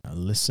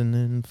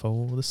listening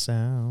for the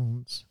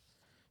sounds.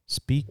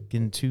 Speak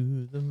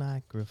into the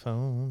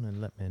microphone and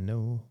let me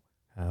know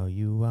how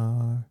you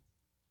are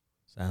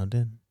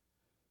sounding.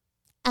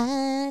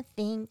 I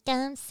think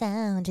I'm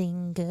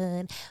sounding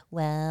good.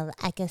 Well,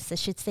 I guess I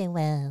should say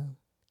well.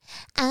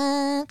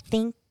 I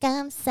think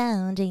I'm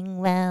sounding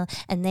well.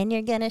 And then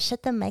you're going to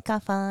shut the mic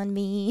off on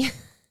me.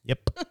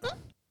 Yep.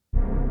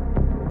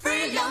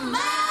 Free your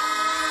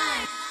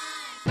mind.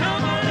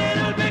 Come a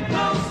little bit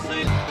closer.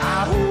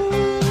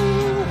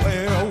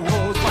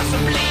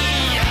 Possibly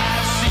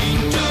I've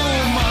seen too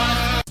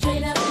much.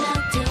 Straight up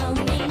not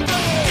doing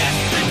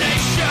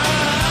Destination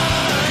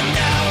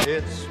now.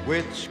 It's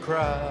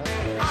witchcraft.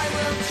 I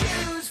will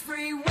choose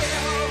free will.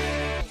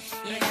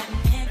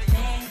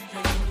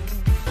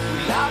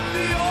 Love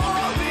the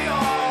all, the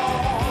all.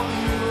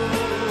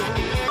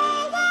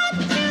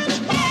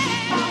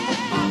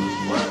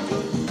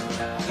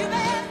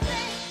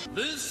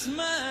 This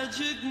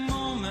magic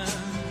moment.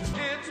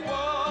 It's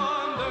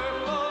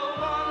wonderful,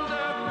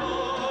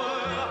 wonderful.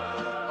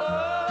 Oh,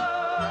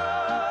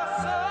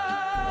 so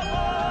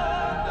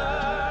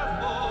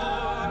wonderful,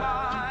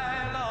 my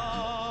love.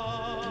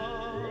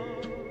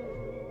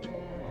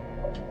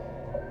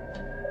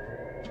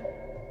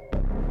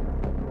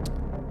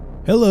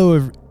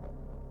 Hello,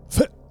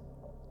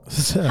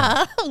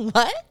 Huh?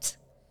 What?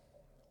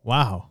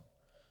 Wow.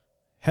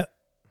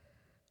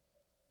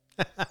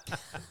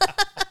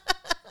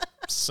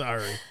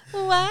 Sorry.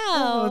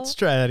 Wow. Let's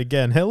try that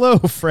again. Hello,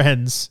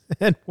 friends,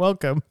 and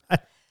welcome. I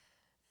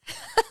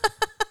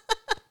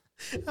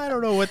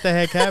don't know what the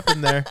heck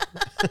happened there.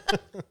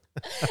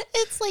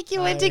 It's like you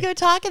went to go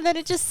talk and then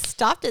it just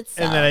stopped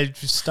itself. And then I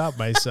just stopped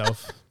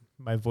myself.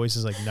 My voice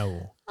is like,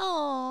 no.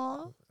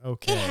 Aw.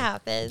 Okay. It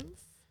happens.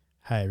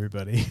 Hi,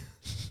 everybody.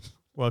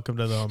 Welcome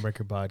to the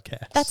Homewrecker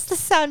Podcast. That's the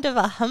sound of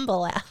a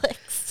humble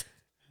Alex.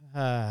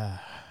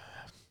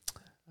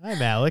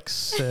 I'm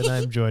Alex, and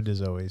I'm joined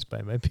as always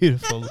by my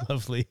beautiful,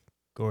 lovely,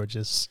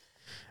 gorgeous,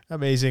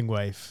 amazing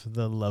wife,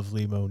 the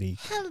lovely Monique.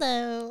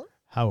 Hello.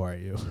 How are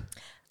you?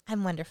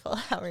 I'm wonderful.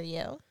 How are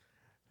you?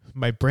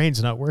 My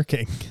brain's not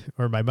working,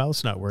 or my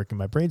mouth's not working.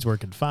 My brain's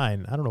working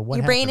fine. I don't know what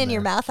Your brain happened and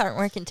your there. mouth aren't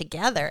working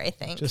together, I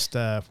think. Just,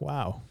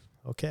 wow.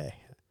 Okay.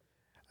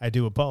 I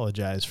do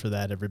apologize for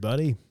that,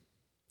 everybody.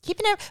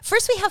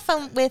 First we have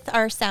fun with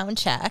our sound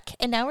check,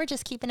 and now we're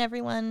just keeping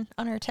everyone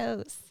on our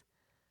toes.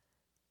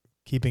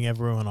 Keeping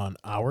everyone on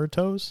our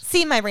toes?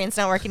 See, my brain's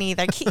not working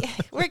either.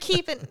 We're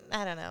keeping,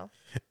 I don't know.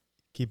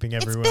 Keeping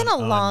everyone It's been a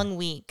long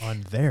week.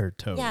 on their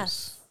toes.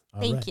 Yes.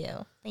 All Thank right.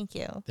 you. Thank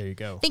you. There you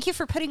go. Thank you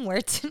for putting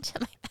words into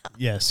my mouth.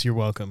 Yes, you're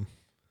welcome.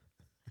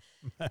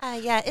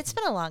 Yeah, it's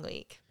been a long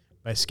week.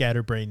 My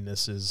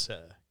scatterbrainness is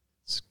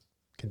it's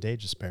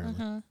contagious,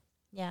 apparently. Mm-hmm.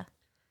 Yeah.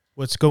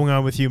 What's going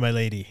on with you, my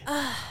lady?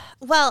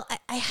 Well,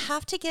 I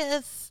got to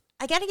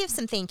give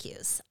some thank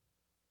yous.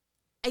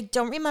 I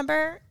don't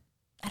remember.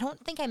 I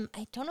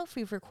don't know if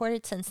we've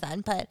recorded since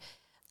then, but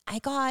I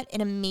got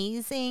an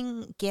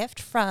amazing gift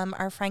from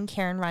our friend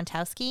Karen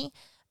Rontowski.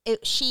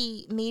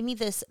 She made me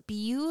this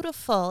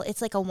beautiful,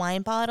 it's like a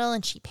wine bottle,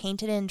 and she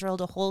painted it and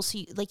drilled a hole. So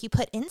you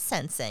put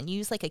incense in. You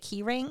use like a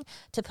key ring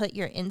to put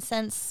your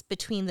incense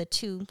between the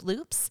two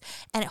loops,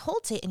 and it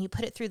holds it, and you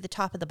put it through the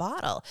top of the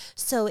bottle.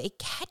 So it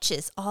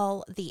catches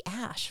all the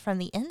ash from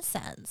the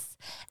incense.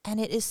 And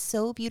it is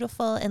so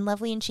beautiful and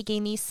lovely. And she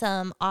gave me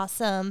some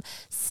awesome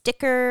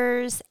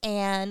stickers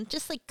and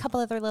just like a couple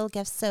other little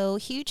gifts. So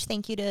huge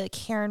thank you to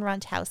Karen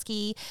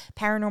Rontowski,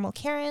 Paranormal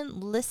Karen.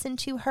 Listen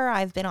to her.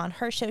 I've been on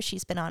her show.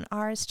 She's been on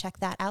ours. Check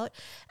that out.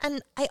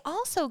 And I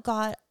also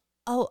got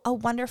a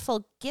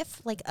wonderful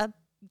gift, like a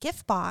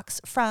gift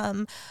box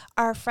from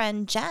our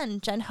friend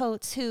Jen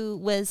Holtz, who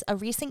was a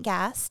recent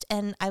guest,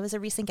 and I was a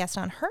recent guest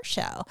on her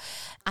show.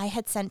 I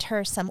had sent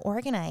her some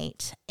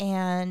organite,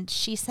 and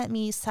she sent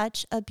me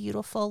such a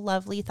beautiful,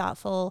 lovely,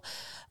 thoughtful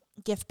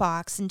gift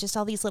box and just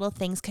all these little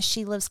things, because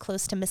she lives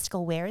close to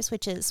Mystical Wares,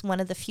 which is one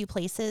of the few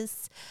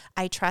places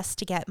I trust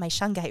to get my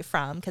shungite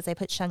from, because I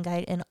put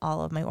shungite in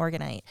all of my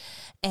organite.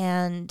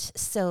 And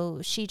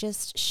so she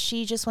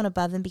just went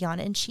above and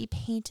beyond, and she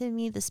painted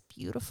me this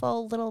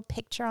beautiful little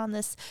picture on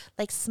this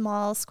like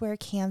small square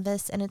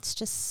canvas, and it's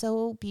just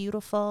so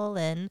beautiful.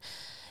 And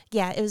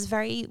yeah, it was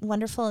very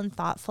wonderful and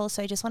thoughtful.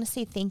 So I just want to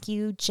say thank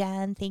you,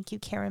 Jen. Thank you,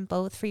 Karen,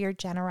 both for your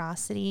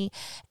generosity.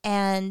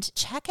 And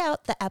check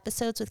out the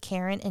episodes with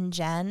Karen and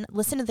Jen.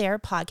 Listen to their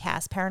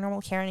podcast,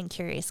 Paranormal Karen and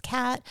Curious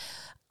Cat.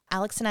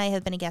 Alex and I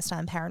have been a guest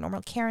on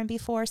Paranormal Karen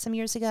before some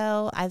years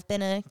ago. I've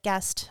been a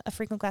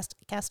frequent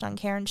guest on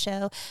Karen's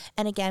show.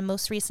 And again,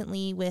 most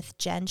recently with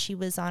Jen, she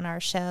was on our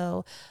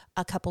show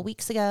a couple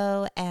weeks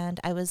ago, and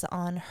I was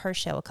on her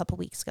show a couple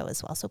weeks ago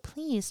as well. So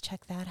please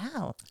check that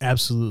out.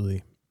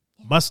 Absolutely.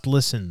 Must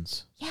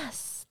listens.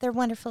 Yes, they're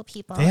wonderful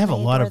people. They have a I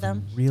lot adore of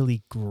them.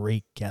 really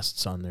great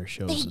guests on their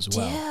shows They as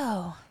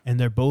well. do. And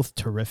they're both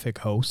terrific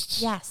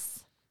hosts.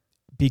 Yes.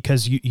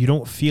 Because you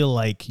don't feel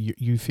like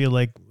you feel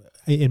like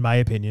in my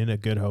opinion, a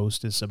good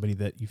host is somebody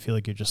that you feel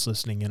like you're just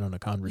listening in on a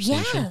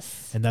conversation.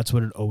 Yes. And that's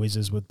what it always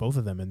is with both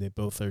of them. And they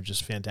both are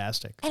just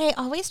fantastic. And I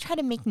always try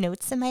to make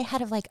notes in my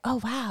head of like,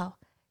 oh, wow.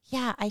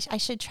 Yeah, I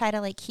should try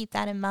to like keep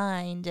that in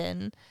mind.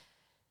 And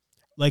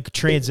Like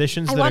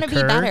transitions I that want to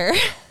occur. be better.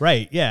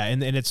 Right. Yeah.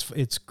 And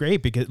it's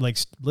great because like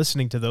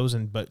listening to those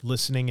but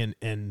listening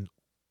and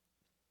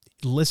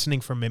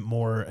listening from it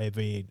more of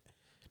a,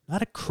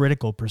 not a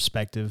critical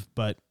perspective,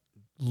 but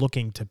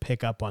looking to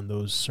pick up on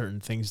those certain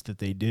things that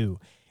they do.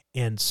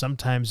 And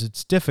sometimes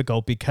it's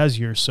difficult because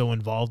you're so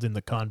involved in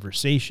the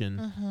conversation.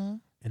 Mm-hmm.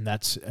 And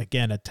that's,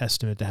 again, a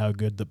testament to how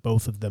good that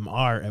both of them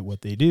are at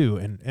what they do.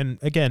 And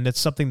again, it's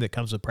something that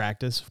comes with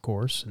practice, of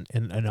course,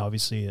 and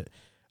obviously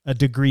a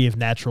degree of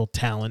natural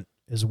talent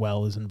as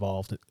well is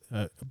involved.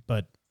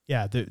 But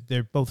yeah,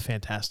 they're both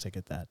fantastic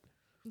at that.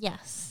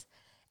 Yes.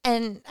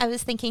 And I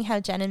was thinking how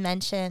Jenna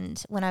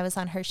mentioned when I was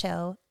on her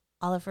show,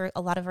 a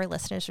lot of our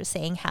listeners were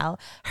saying how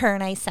her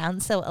and I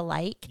sound so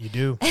alike. You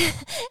do.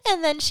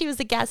 And then she was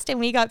a guest and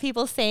we got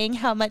people saying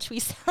how much we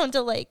sound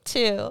alike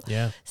too.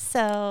 Yeah.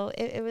 So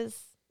it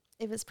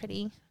was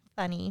pretty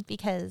funny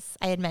because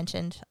I had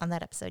mentioned on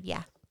that episode,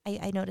 yeah,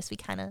 I noticed we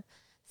kind of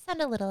sound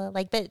a little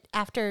alike, but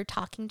after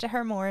talking to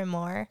her more and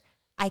more,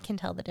 I can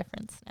tell the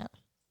difference now.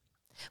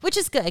 Which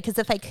is good because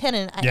if I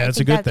couldn't, I it's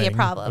think a good that'd thing. be a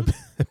problem.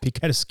 It'd be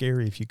kind of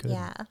scary if you could.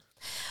 Yeah.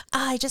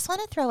 I just want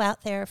to throw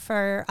out there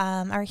for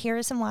our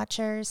hearers and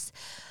watchers,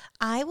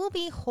 I will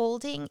be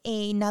holding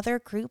another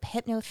group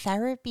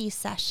hypnotherapy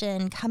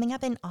session coming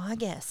up in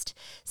August,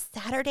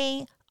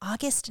 Saturday,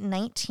 August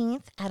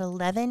 19th at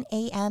 11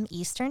 a.m.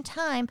 Eastern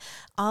Time.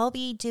 I'll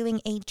be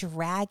doing a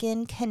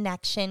Dragon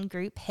Connection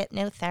group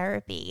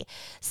hypnotherapy.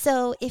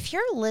 So if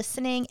you're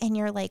listening and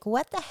you're like,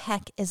 what the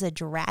heck is a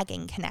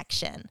Dragon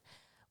Connection?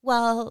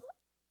 Well,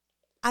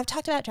 I've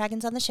talked about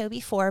dragons on the show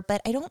before,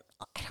 but I don't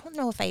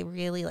know if I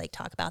really like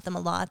talk about them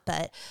a lot,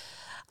 but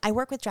I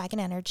work with dragon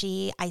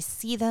energy. I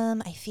see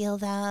them, I feel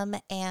them,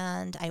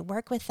 and I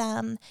work with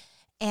them.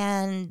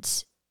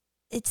 And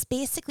it's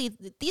basically,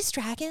 these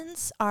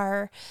dragons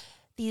are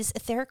these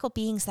etherical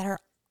beings that are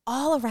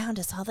all around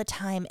us all the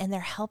time, and they're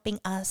helping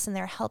us and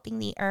they're helping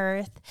the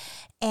earth.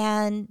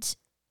 And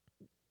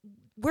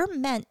we're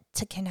meant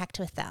to connect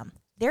with them.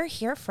 They're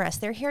here for us.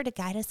 They're here to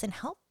guide us and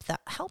help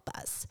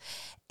us.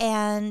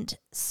 And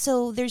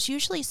so there's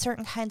usually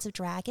certain kinds of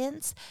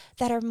dragons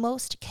that are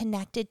most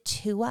connected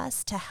to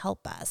us to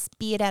help us,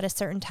 be it at a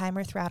certain time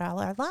or throughout all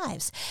our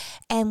lives.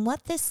 And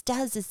what this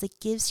does is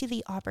it gives you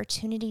the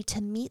opportunity to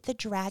meet the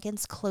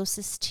dragons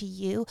closest to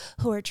you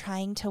who are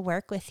trying to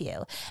work with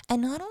you.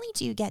 And not only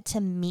do you get to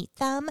meet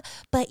them,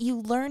 but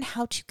you learn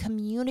how to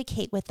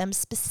communicate with them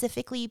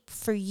specifically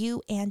for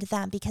you and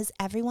them, because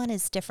everyone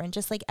is different.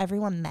 Just like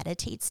everyone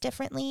meditates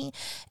differently,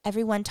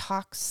 everyone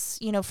talks,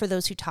 for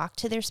those who talk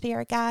to their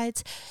spirit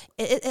guides,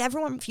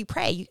 everyone, if you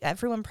pray,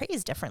 everyone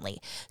prays differently.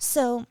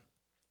 So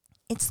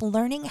it's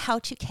learning how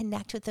to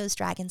connect with those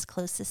dragons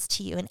closest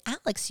to you. And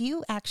Alex,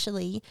 you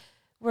actually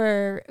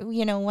were,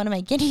 one of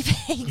my guinea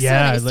pigs when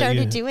I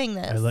started doing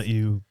this. I let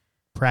you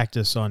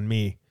practice on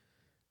me.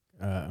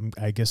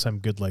 I guess I'm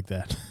good like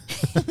that.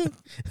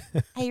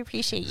 I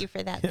appreciate you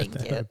for that.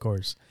 Thank you. Of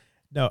course.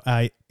 No,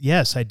 I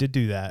did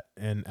do that,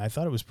 and I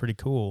thought it was pretty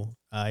cool.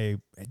 I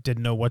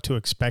didn't know what to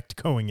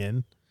expect going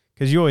in,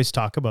 because you always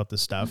talk about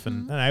this stuff,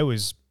 and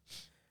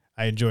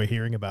I enjoy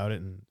hearing about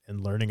it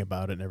and learning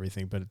about it and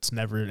everything, but it's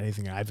never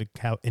anything I've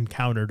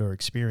encountered or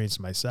experienced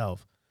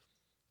myself.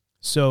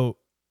 So,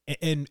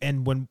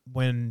 and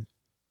when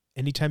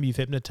anytime you've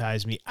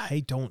hypnotized me,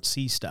 I don't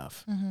see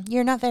stuff. Mm-hmm.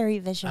 You're not very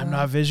visual. I'm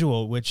not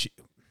visual, which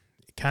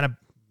kind of,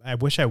 I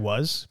wish I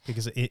was,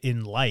 because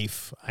in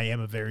life, I am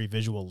a very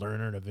visual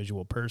learner and a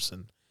visual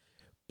person.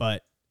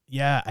 But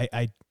yeah,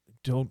 I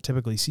don't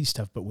typically see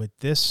stuff. But with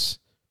this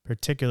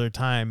particular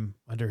time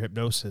under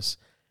hypnosis,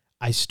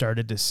 I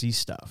started to see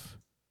stuff.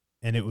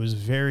 And it was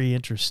very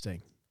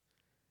interesting.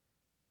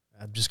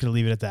 I'm just going to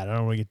leave it at that. I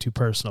don't want to get too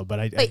personal, but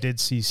I did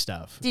see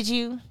stuff. Did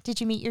you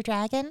meet your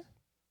dragon?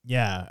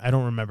 Yeah, I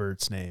don't remember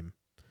its name.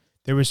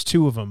 There was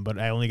two of them, but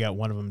I only got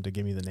one of them to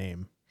give me the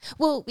name.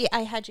 Well,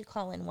 I had you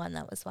call in one.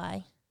 That was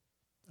why.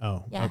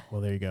 Oh, yeah.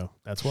 Well, there you go.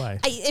 That's why.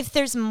 If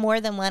there's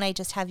more than one, I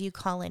just have you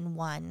call in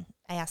one.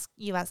 I have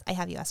you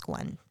ask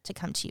one to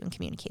come to you and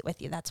communicate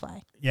with you. That's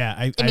why.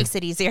 Yeah, it makes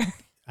it easier.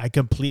 I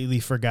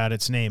completely forgot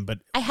its name, but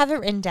I have it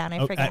written down.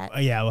 I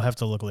forgot. Yeah, we'll have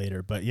to look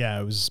later. But yeah,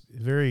 it was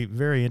very,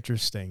 very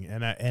interesting.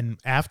 And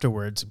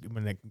afterwards,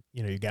 when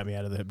you got me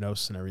out of the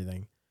hypnosis and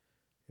everything,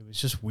 it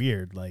was just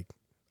weird. Like,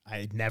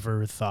 I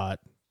never thought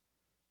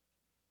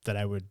that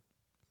I would.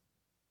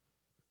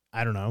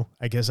 I don't know.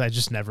 I guess I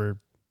just never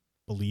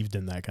believed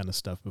in that kind of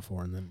stuff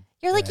before, and then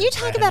you're like, you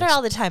talk about it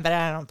all the time, but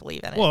I don't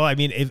believe in it. Well, I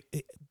mean,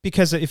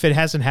 because if it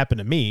hasn't happened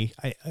to me,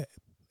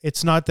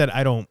 it's not that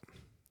I don't.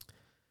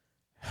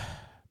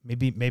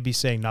 Maybe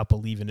saying not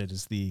believe in it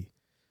is the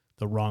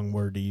wrong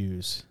word to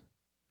use.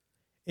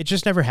 It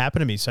just never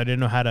happened to me, so I didn't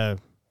know how to.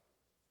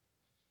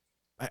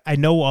 I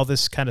know all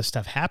this kind of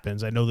stuff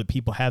happens. I know that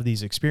people have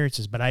these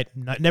experiences, but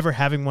never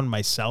having one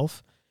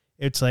myself,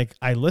 it's like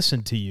I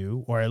listen to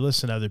you or I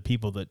listen to other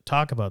people that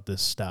talk about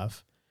this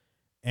stuff,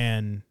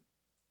 and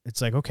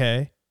it's like,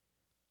 okay,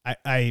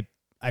 I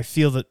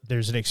feel that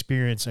there's an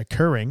experience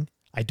occurring.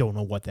 I don't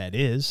know what that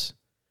is,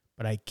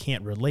 but I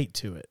can't relate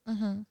to it.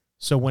 Mm-hmm.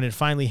 So when it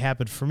finally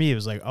happened for me, it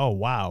was like, oh,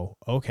 wow,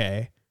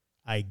 okay,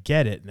 I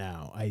get it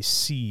now. I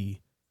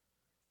see.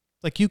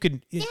 Like you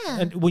can,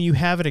 and when you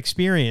have an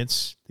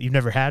experience that you've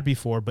never had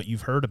before, but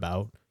you've heard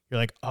about, you're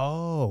like,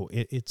 oh,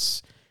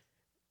 it's,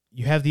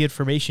 you have the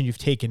information you've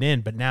taken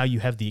in, but now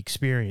you have the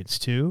experience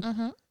too.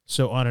 Mm-hmm.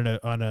 So on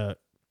a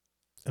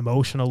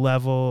emotional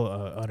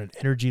level, on an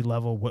energy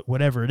level,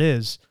 whatever it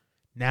is,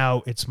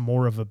 now it's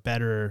more of a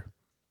better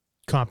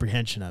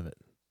comprehension of it.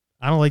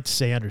 I don't like to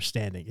say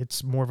understanding.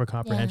 It's more of a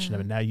comprehension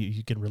of it. Now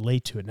you can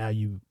relate to it. Now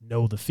you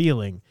know the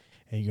feeling,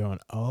 and you're going,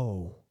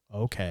 oh,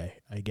 okay,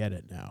 I get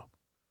it now.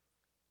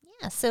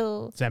 Yeah,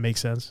 so... Does that make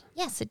sense?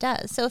 Yes, it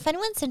does. So if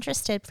anyone's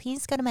interested,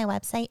 please go to my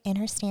website,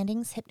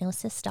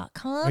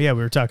 innerstandingshypnosis.com. Oh, yeah,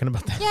 we were talking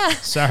about that. Yeah.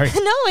 Sorry.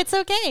 No, it's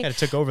okay. Kind of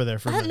took over there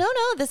for a minute. No,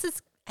 this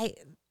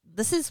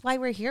is why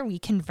we're here. We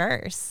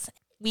converse.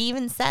 We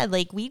even said,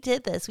 like, we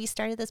did this. We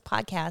started this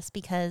podcast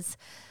because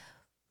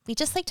we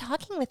just like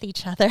talking with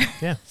each other.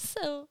 Yeah.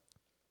 So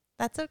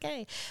that's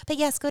okay. But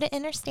yes, go to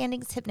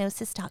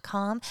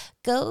innerstandingshypnosis.com.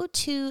 Go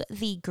to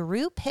the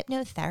group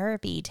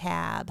hypnotherapy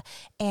tab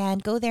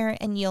and go there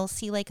and you'll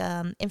see like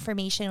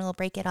information. It'll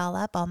break it all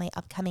up, all my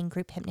upcoming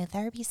group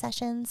hypnotherapy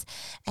sessions,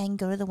 and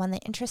go to the one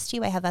that interests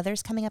you. I have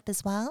others coming up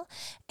as well,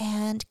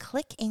 and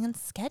click and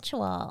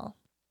schedule.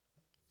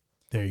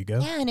 There you go.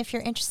 Yeah, and if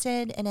you're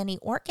interested in any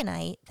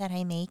orgonite that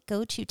I make,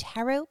 go to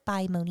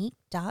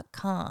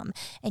tarotbymonique.com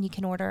and you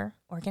can order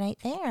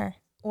orgonite there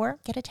or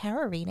get a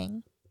tarot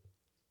reading.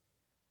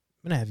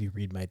 I'm going to have you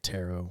read my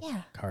tarot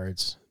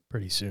cards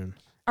pretty soon.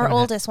 Our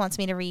oldest wants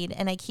me to read,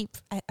 and I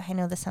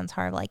know this sounds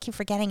horrible, I keep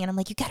forgetting, and I'm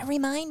like, you got to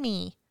remind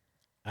me.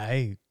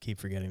 I keep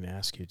forgetting to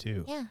ask you,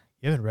 too. Yeah.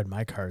 You haven't read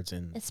my cards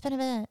in... It's been a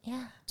bit,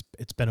 yeah.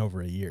 It's been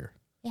over a year.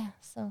 Yeah,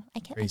 so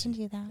I can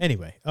do that.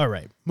 Anyway, all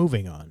right,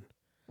 moving on.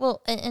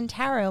 Well, and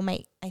tarot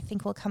I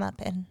think will come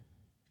up in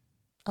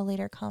a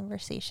later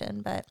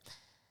conversation, but...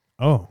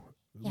 Oh,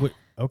 yeah.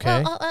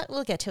 Okay. Well,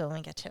 we'll get to it when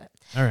we get to it.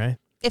 All right.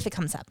 If it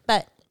comes up,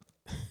 but...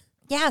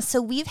 Yeah,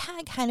 so we've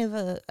had kind of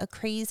a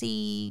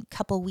crazy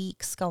couple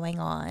weeks going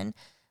on.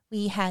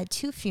 We had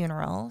 2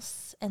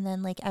 funerals, and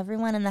then like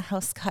everyone in the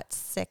house got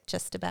sick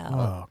just about.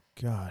 Oh,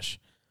 gosh.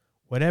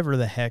 Whatever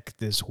the heck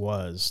this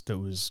was that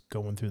was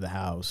going through the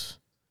house,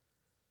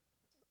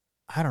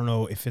 I don't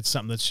know if it's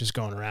something that's just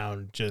going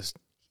around just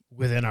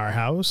within our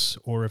house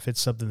or if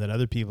it's something that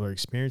other people are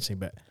experiencing.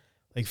 But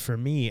like for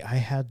me, I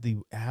had the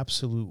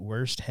absolute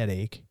worst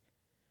headache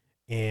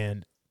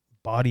and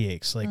body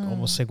aches, like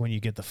almost like when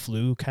you get the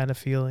flu kind of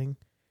feeling,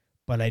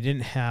 but I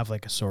didn't have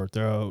like a sore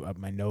throat.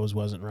 My nose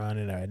wasn't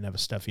running. I didn't have a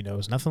stuffy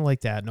nose, nothing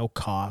like that. No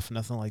cough,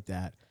 nothing like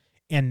that.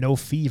 And no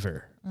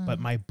fever,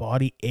 but my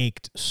body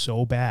ached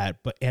so bad.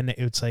 And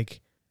it's like,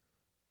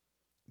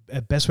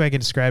 the best way I can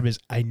describe it is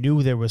I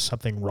knew there was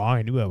something wrong.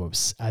 I knew I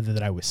was either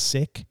that I was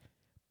sick,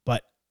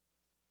 but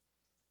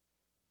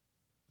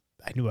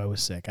I knew I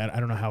was sick. I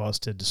don't know how else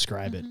to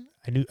describe it.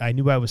 I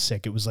knew I was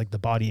sick. It was like the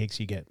body aches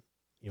you get,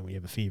 when you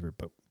have a fever,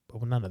 but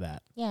none of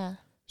that. Yeah.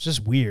 It's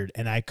just weird.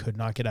 And I could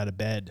not get out of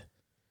bed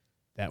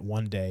that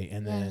one day.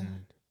 And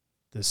then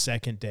the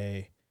second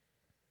day,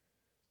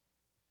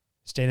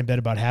 stayed in bed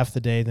about half the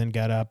day, then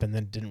got up and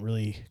then couldn't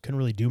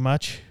really do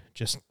much.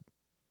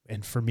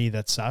 And for me,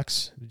 that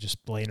sucks.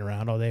 Just laying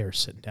around all day or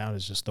sitting down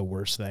is just the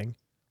worst thing.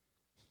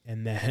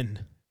 And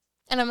then.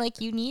 And I'm like,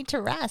 you need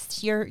to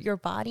rest. Your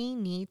body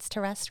needs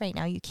to rest right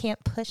now. You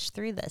can't push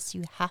through this.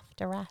 You have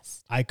to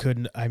rest. I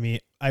couldn't,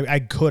 I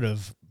could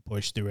have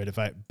pushed through it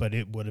but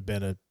it would have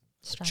been a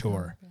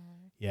chore.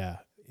 Yeah.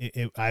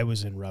 I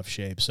was in rough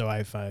shape. So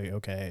I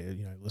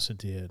listened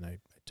to you and I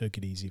took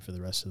it easy for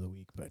the rest of the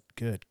week, but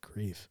good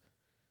grief.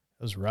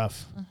 It was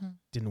rough.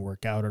 Didn't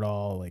work out at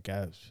all. Like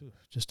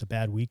just a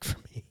bad week for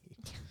me.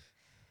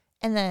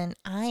 And then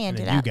I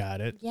ended up. You up.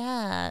 got it.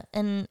 Yeah.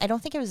 And I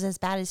don't think it was as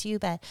bad as you,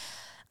 but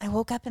I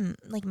woke up and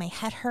like my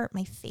head hurt,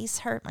 my face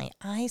hurt, my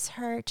eyes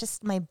hurt,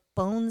 just my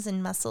bones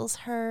and muscles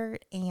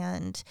hurt.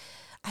 And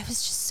I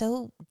was just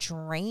so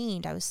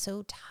drained. I was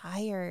so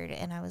tired.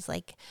 And I was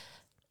like,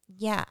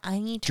 yeah, I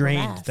need to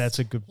rest. Rest. That's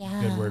a good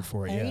word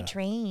for it. Very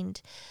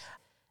drained.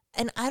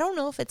 And I don't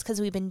know if it's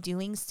because we've been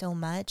doing so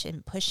much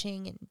and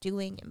pushing and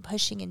doing and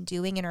pushing and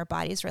doing, and our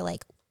bodies were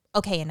like,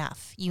 okay,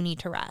 enough. You need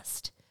to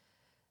rest.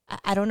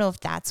 I don't know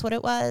if that's what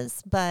it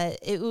was, but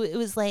it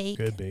was like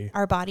could be.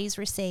 Our bodies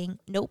were saying,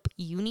 nope,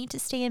 you need to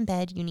stay in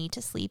bed. You need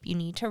to sleep. You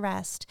need to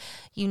rest.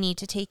 You need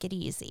to take it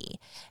easy.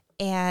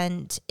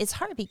 And it's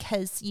hard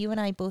because you and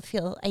I both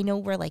feel, I know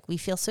we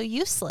feel so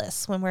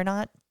useless when we're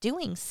not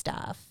doing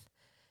stuff.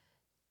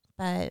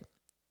 But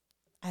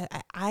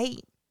I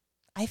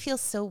feel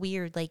so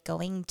weird, like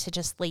going to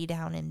just lay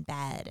down in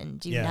bed and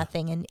do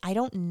nothing. And I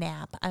don't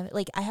nap.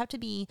 I have to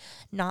be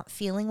not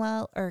feeling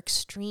well or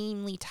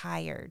extremely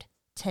tired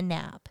to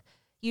nap.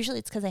 Usually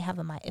it's because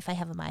if I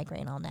have a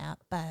migraine, I'll nap.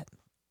 But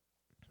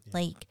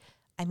like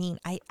I mean,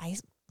 I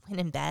went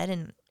in bed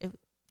and,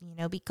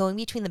 going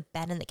between the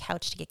bed and the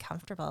couch to get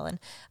comfortable. And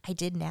I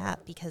did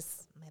nap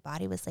because my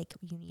body was like,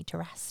 you need to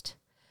rest.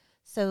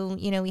 So,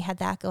 we had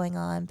that going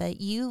on. But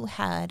you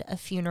had a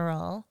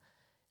funeral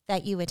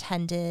that you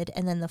attended,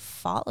 and then the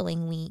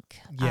following week.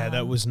 Yeah,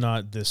 that was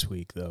not this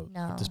week, though.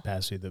 No. This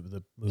past week, the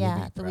week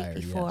the prior,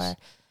 week before. yes.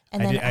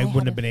 And then I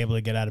wouldn't have been able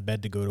to get out of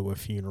bed to go to a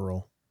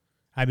funeral.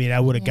 I mean, I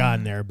would have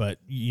gotten there, but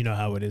you know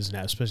how it is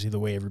now, especially the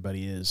way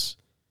everybody is.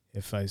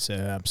 If I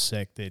said I'm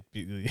sick, they'd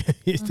be,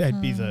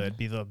 I'd be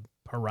the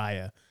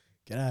pariah.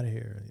 Get out of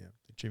here! Yeah,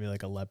 they treat me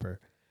like a leper.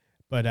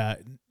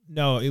 But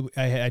no,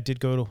 I did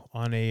go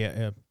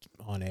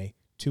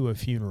to a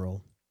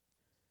funeral.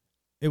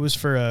 It was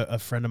for a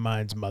friend of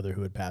mine's mother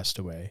who had passed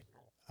away.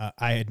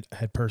 I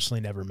had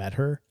personally never met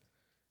her,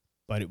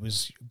 but it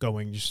was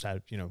going just out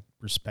of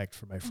respect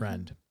for my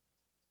friend.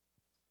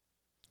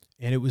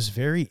 And it was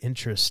very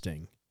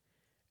interesting.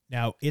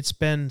 Now, it's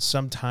been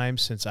some time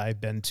since I've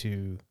been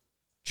to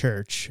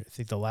church. I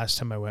think the last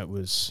time I went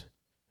was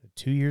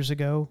 2 years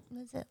ago.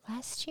 Was it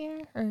last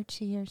year or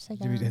 2 years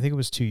ago? I think it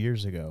was 2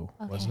 years ago,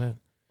 Okay. wasn't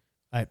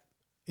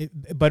it?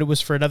 But it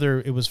was for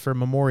a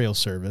memorial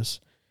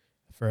service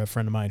for a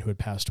friend of mine who had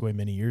passed away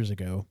many years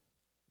ago.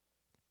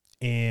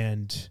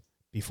 And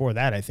before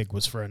that, I think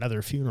was for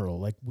another funeral.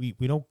 Like we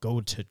don't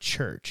go to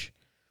church.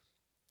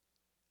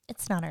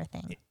 It's not our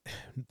thing.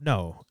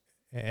 No.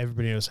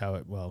 Everybody knows how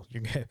it,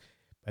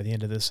 by the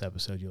end of this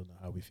episode, you'll know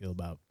how we feel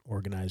about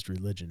organized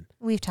religion.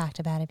 We've talked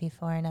about it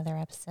before in other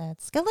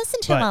episodes. Go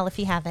listen to them all if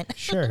you haven't.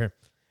 Sure.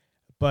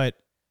 But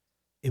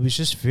it was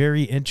just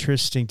very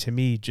interesting to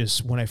me.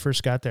 Just when I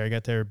first got there, I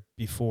got there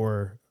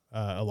before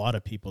a lot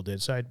of people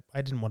did. So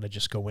I didn't want to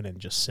just go in and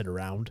just sit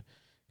around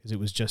because it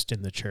was just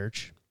in the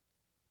church.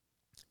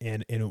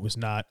 And it was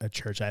not a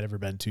church I'd ever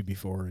been to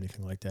before or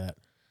anything like that.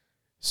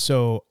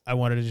 So I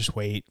wanted to just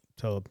wait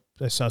till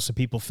I saw some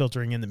people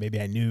filtering in that maybe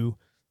I knew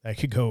that I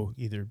could go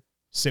either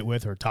sit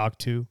with or talk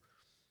to.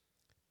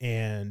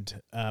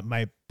 And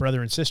my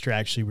brother and sister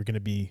actually were going to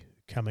be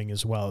coming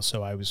as well.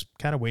 So I was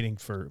kind of waiting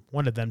for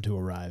one of them to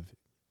arrive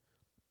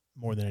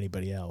more than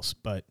anybody else.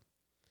 But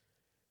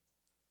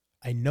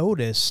I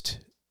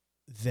noticed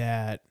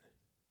that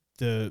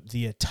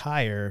the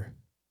attire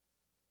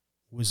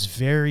was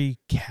very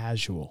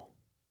casual,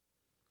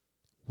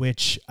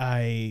 which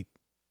I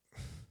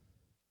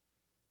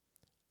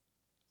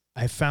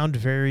found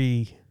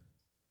very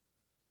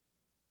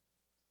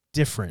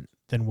different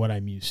than what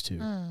I'm used to.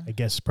 I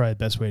guess is probably the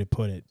best way to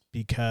put it,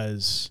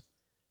 because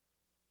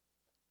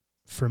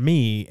for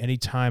me,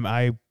 anytime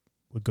I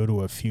would go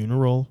to a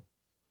funeral,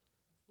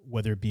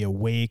 whether it be a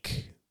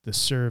wake, the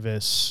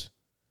service,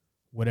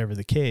 whatever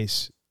the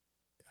case,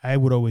 I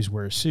would always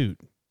wear a suit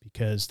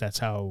because that's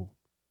how,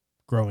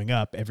 growing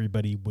up,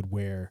 everybody would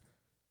wear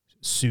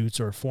suits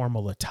or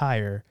formal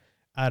attire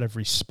out of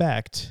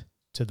respect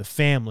to the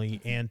family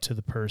and to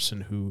the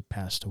person who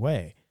passed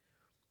away.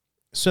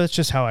 So that's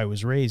just how I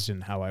was raised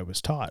and how I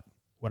was taught.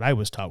 What I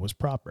was taught was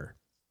proper.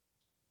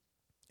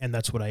 And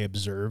that's what I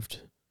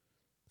observed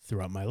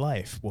throughout my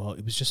life. Well,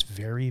 it was just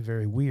very,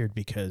 very weird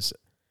because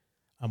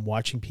I'm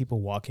watching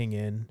people walking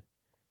in.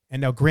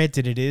 And now,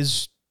 granted, it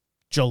is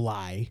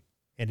July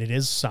and it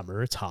is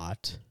summer. It's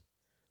hot.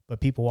 But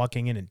people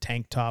walking in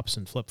tank tops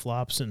and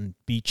flip-flops and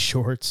beach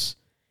shorts.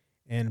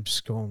 And I'm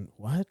just going,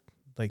 what?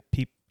 Like,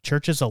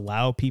 churches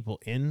allow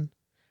people in?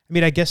 I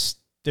mean, I guess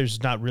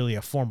there's not really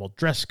a formal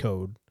dress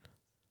code.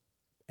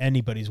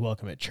 Anybody's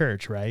welcome at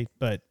church, right?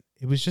 But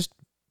it was just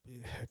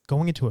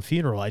going into a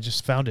funeral. I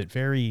just found it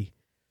very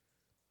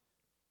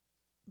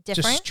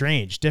Different? just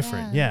strange,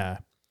 different. Yeah.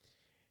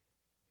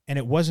 And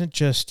it wasn't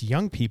just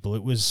young people.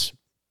 It was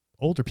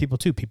older people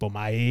too. People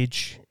my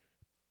age,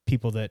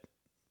 people that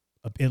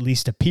at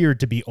least appeared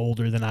to be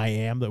older than I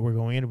am that were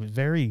going in. It was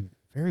very,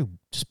 very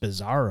just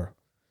bizarre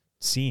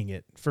seeing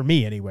it for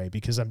me anyway,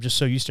 because I'm just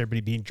so used to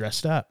everybody being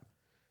dressed up.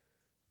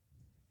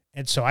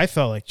 And so I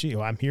felt like, gee,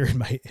 well, I'm here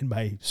in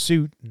my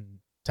suit and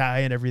tie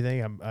and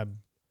everything.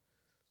 I'm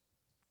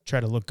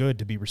trying to look good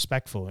to be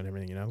respectful and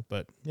everything,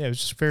 But yeah, it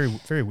was just very,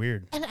 very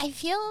weird. And I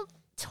feel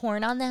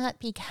torn on that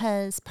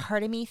because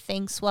part of me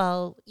thinks,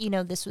 well,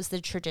 this was the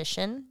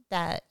tradition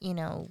that,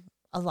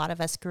 a lot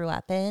of us grew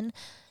up in.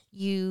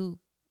 You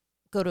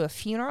go to a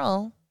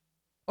funeral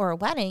or a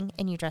wedding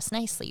and you dress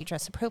nicely, you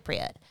dress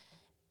appropriate.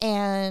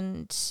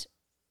 And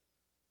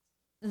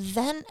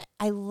then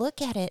I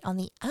look at it on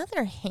the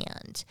other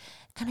hand,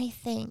 and I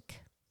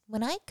think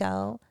when I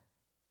go,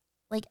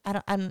 like, I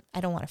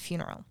don't want a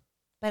funeral,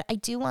 but I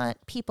do want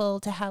people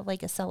to have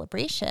like a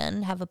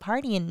celebration, have a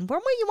party, and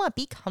where you want,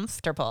 be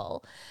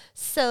comfortable.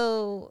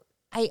 So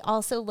I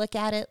also look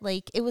at it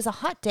like it was a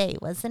hot day,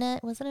 wasn't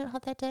it? Wasn't it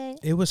hot that day?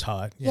 It was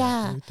hot.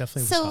 Yeah. It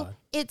definitely was hot. So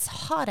it's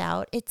hot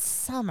out. It's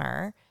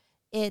summer.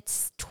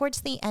 It's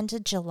towards the end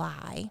of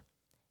July,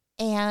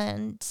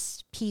 and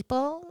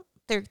people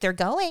they're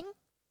going.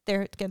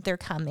 They're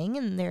coming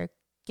and they're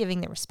giving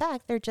their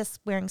respect. They're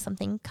just wearing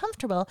something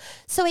comfortable.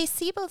 So I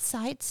see both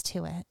sides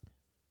to it.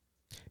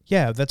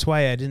 Yeah, that's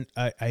why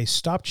I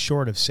stopped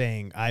short of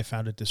saying I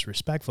found it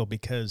disrespectful,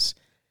 because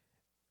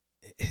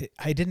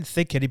I didn't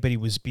think anybody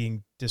was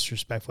being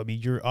disrespectful. I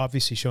mean, you're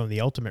obviously showing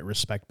the ultimate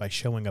respect by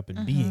showing up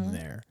and being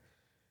there.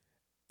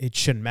 It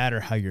shouldn't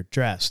matter how you're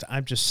dressed.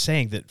 I'm just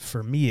saying that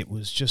for me, it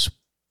was just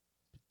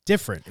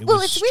different. It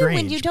was it's strange weird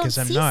when you don't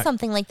because see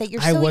something like that.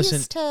 You're I so wasn't,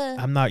 used to.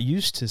 I'm not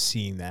used to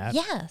seeing that.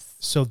 Yes.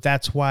 So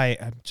that's why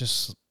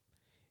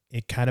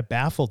it kind of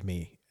baffled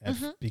me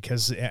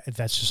because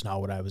that's just not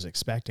what I was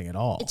expecting at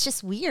all. It's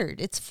just weird.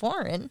 It's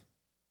foreign.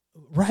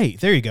 Right.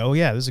 There you go.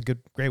 Yeah, this is a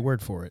great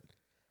word for it.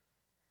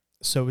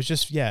 So it was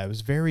just, it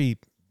was very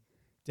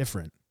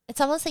different. It's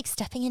almost like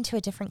stepping into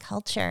a different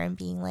culture and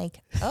being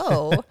like,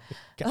 oh,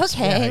 Guess,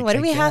 okay, what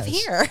do we have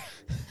guess. here?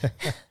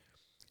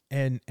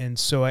 And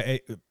so I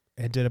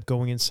ended up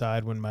going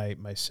inside when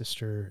my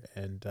sister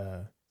and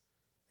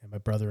my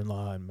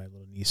brother-in-law and my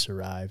little niece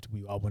arrived.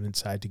 We all went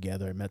inside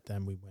together. I met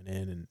them. We went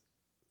in and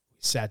we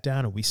sat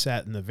down, and we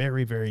sat in the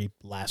very, very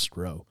last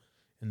row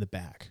in the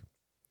back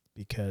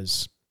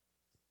because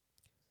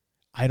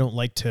I don't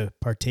like to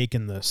partake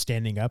in the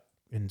standing up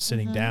and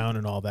sitting down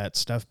and all that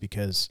stuff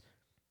because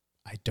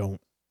I don't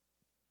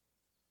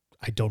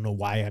know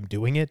why I'm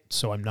doing it,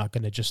 so I'm not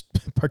going to just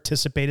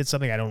participate in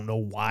something. I don't know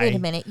why. Wait a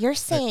minute. You're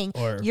saying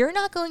you're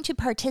not going to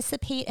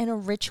participate in a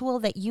ritual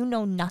that you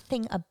know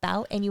nothing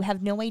about and you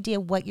have no idea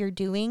what you're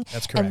doing.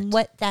 That's correct. And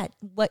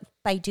what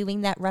by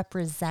doing that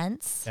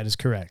represents? That is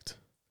correct.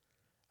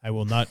 I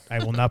will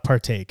not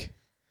partake.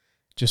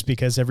 Just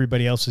because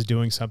everybody else is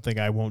doing something,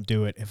 I won't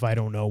do it if I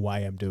don't know why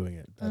I'm doing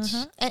it. That's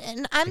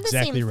and I'm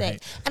exactly the same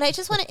right. thing. And I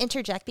just want to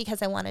interject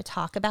because I want to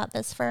talk about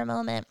this for a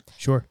moment.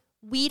 Sure.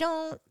 We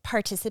don't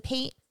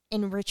participate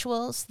in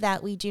rituals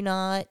that we do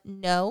not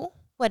know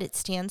what it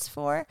stands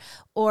for,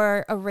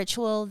 or a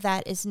ritual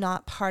that is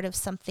not part of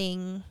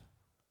something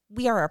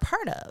we are a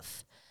part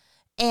of.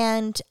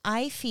 And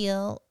I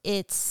feel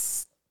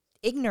it's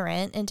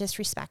ignorant and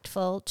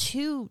disrespectful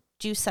to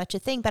do such a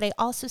thing. But I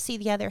also see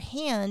the other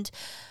hand,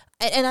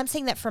 and I'm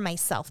saying that for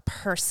myself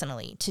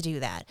personally to do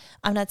that.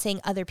 I'm not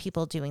saying other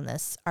people doing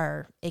this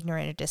are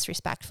ignorant or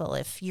disrespectful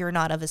if you're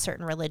not of a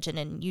certain religion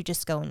and you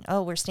just go,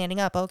 oh, we're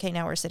standing up. Okay,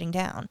 now we're sitting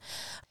down.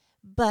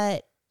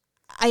 But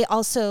I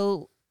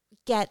also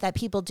get that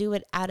people do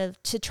it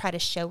to try to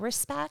show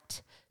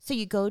respect. So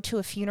you go to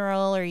a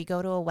funeral or you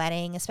go to a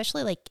wedding,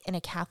 especially like in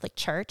a Catholic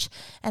church,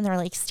 and they're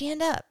like,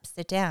 stand up,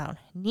 sit down,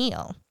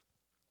 kneel.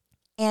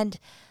 And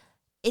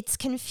it's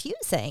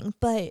confusing,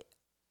 but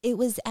it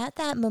was at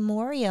that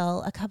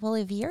memorial a couple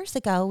of years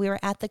ago. We were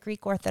at the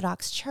Greek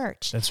Orthodox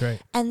Church. That's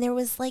right. And there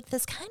was like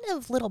this kind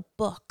of little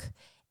book,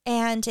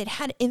 and it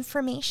had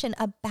information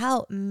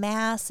about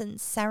Mass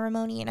and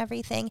ceremony and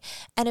everything.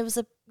 And it was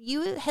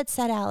you had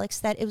said, Alex,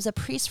 that it was a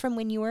priest from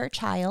when you were a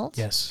child.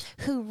 Yes.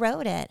 Who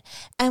wrote it.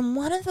 And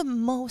one of the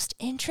most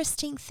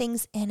interesting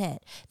things in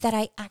it that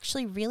I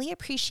actually really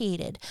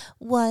appreciated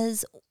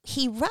was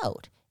he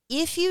wrote,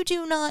 if you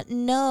do not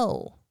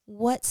know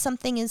what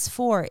something is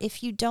for,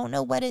 if you don't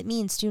know what it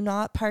means, do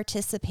not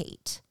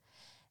participate.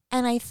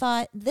 And I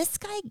thought, this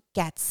guy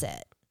gets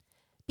it,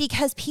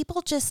 because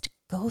people just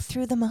go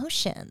through the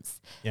motions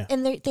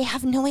and they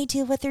have no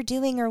idea what they're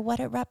doing or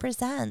what it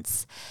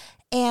represents.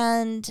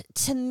 And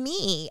to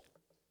me,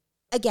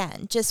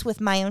 again, just with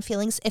my own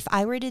feelings, if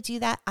I were to do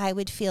that, I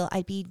would feel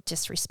I'd be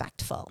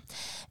disrespectful.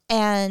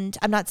 And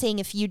I'm not saying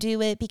if you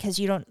do it because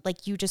you don't,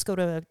 like, you just go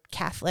to a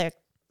Catholic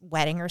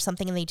wedding or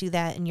something and they do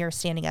that and you're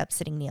standing up,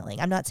 sitting, kneeling.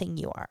 I'm not saying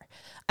you are.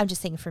 I'm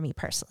just saying for me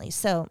personally.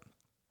 So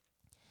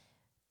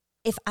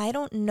if I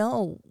don't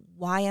know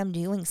why I'm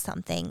doing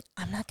something,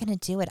 I'm not going to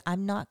do it.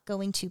 I'm not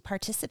going to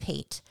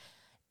participate.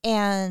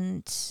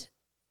 And,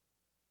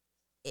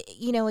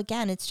 you know,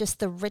 again, it's just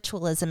the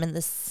ritualism and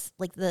this,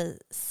 like the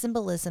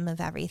symbolism of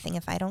everything.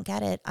 If I don't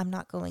get it, I'm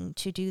not going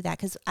to do that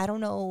because I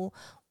don't know.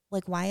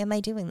 Like, why am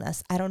I doing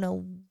this? I don't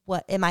know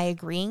am I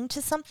agreeing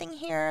to something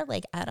here?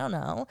 Like, I don't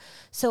know.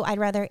 So I'd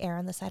rather err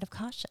on the side of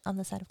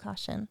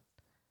caution.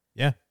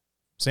 Yeah.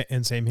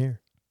 Same here.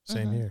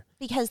 Same here.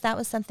 Because that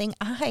was something,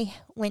 I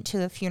went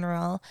to a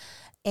funeral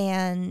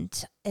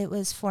and it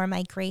was for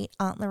my great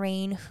Aunt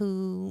Lorraine,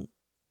 who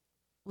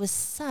was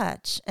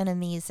such an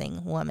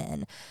amazing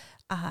woman.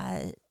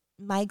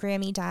 My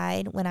Grammy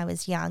died when I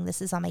was young.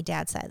 This is on my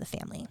dad's side of the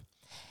family.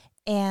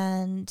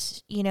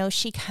 And, you know,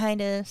 she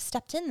kind of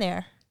stepped in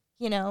there,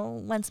 you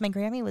know, once my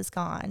Grammy was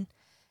gone.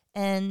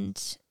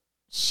 And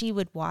she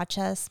would watch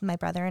us, my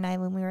brother and I,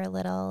 when we were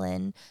little.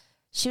 And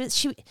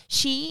she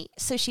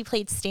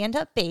played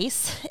stand-up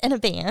bass in a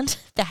band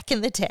back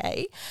in the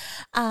day.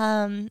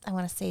 I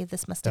want to say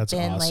this must have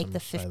been awesome, like the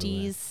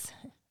 50s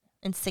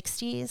and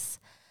 60s.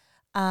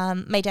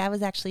 My dad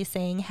was actually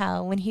saying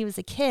how when he was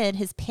a kid,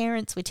 his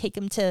parents would take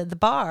him to the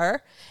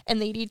bar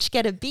and they'd each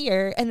get a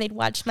beer and they'd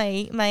watch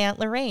my Aunt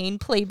Lorraine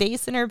play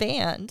bass in her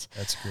band.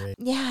 That's great.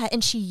 Yeah.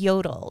 And she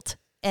yodeled,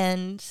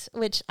 and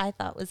which I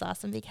thought was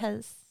awesome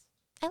because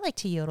I like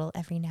to yodel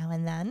every now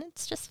and then.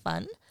 It's just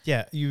fun.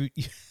 Yeah. You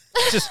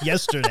just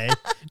yesterday,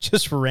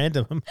 just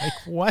random. I'm like,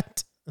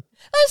 what? I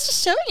was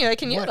just showing you I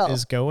can yodel. What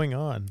is going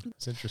on?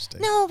 It's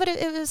interesting. No, but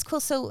it was cool.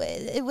 So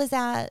it was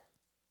at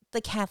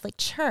the Catholic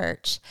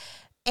Church.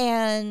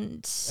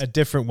 And A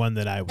different one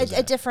than I was a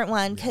at. different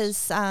one,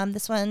 because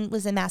this one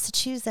was in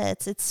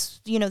Massachusetts. It's,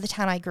 the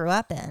town I grew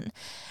up in.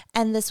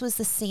 And this was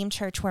the same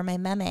church where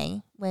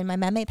when my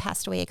meme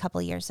passed away a couple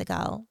of years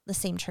ago, the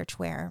same church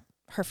where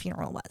her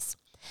funeral was.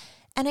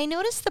 And I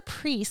noticed the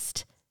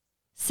priest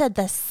said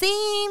the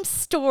same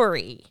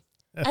story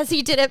as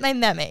he did at my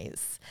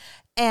memes.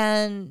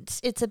 And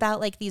it's about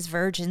like these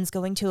virgins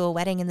going to a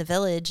wedding in the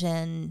village,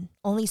 and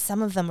only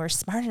some of them were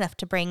smart enough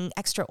to bring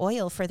extra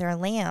oil for their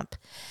lamp,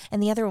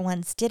 and the other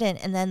ones didn't.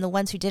 And then the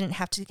ones who didn't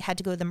had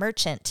to go to the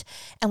merchant.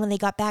 And when they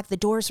got back, the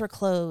doors were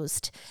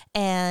closed,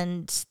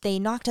 and they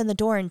knocked on the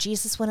door, and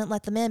Jesus wouldn't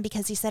let them in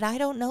because he said, "I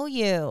don't know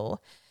you."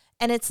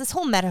 And it's this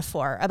whole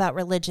metaphor about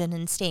religion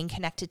and staying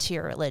connected to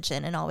your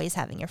religion and always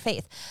having your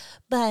faith.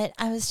 But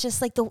I was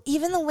just like,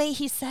 even the way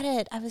he said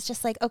it, I was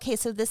just like, okay,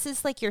 so this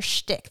is like your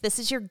shtick. This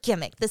is your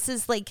gimmick. This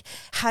is like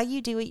how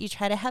you do it. You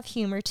try to have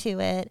humor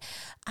to it.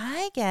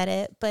 I get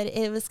it. But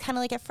it was kind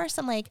of like, at first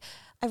I'm like,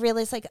 I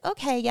realized like,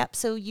 okay, yep.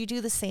 So you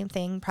do the same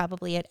thing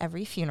probably at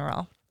every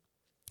funeral.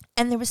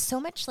 And there was so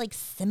much like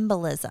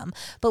symbolism.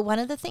 But one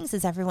of the things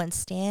is everyone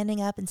standing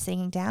up and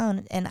sitting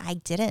down, and I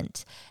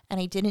didn't. And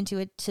I didn't do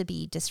it to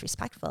be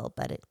disrespectful,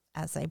 but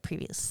as I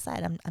previously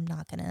said, I'm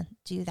not going to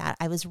do that.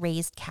 I was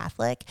raised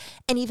Catholic,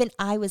 and even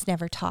I was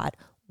never taught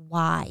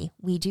why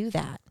we do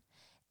that.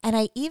 And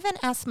I even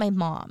asked my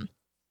mom,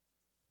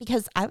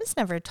 because I was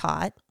never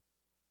taught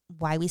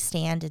why we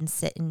stand and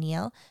sit and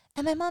kneel.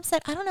 And my mom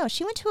said, I don't know.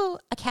 She went to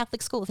a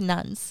Catholic school with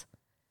nuns.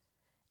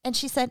 And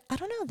she said, I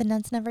don't know, the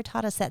nuns never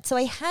taught us that. So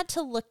I had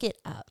to look it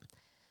up.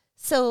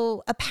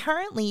 So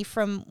apparently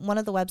from one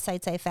of the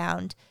websites I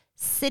found,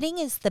 sitting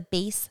is the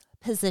base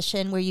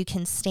position where you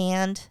can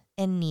stand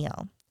and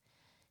kneel.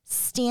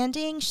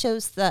 Standing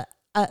shows the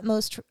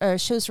utmost, or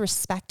shows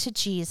respect to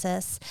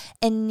Jesus.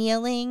 And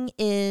kneeling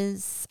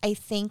is, I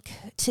think,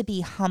 to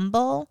be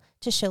humble,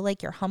 to show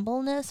like your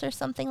humbleness or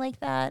something like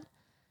that.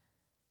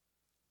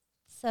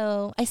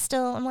 So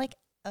I'm like,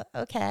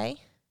 okay.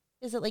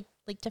 Is it like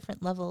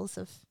different levels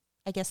of,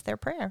 I guess, their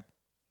prayer?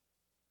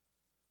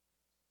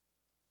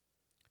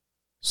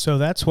 So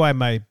that's why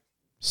my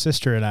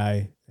sister and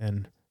I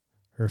and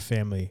her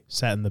family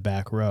sat in the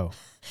back row.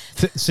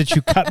 Since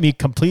you cut me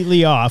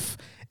completely off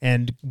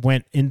and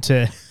went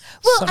into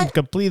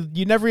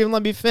you never even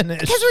let me finish.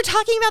 Because we're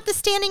talking about the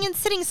standing and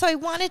sitting, so I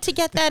wanted to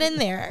get that in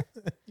there.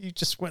 You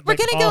just went. We're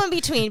going to go in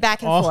between,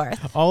 back and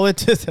forth. All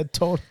into the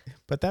total.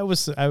 But I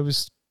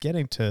was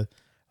getting to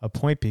a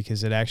point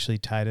because it actually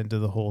tied into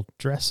the whole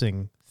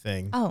dressing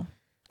thing. Oh,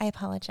 I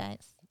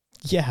apologize.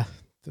 Yeah.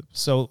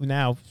 So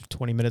now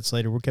 20 minutes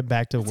later, we're getting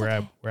back to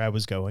where I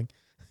was going.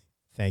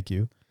 Thank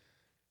you.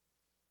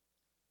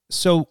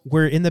 So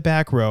we're in the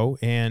back row,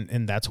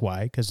 and that's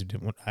why, because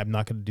I'm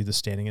not going to do the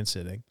standing and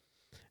sitting.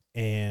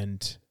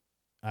 And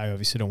I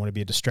obviously don't want to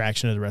be a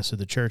distraction to the rest of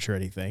the church or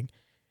anything.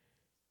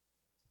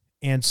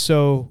 And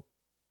so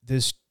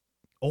this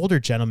older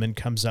gentleman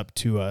comes up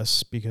to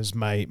us because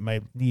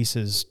my niece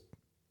is,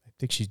 I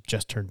think she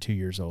just turned 2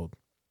 years old.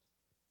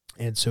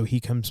 And so he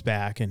comes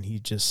back and he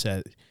just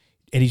said,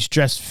 and he's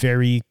dressed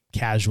very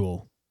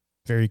casually,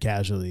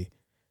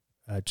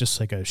 just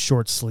like a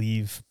short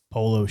sleeve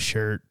polo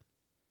shirt,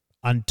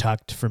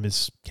 untucked from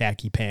his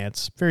khaki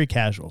pants, very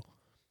casual.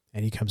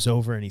 And he comes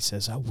over and he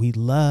says, I'm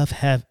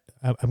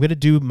going to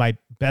do my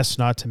best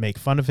not to make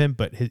fun of him,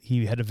 but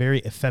he had a very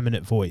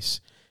effeminate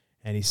voice.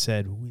 And he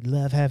said, we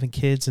love having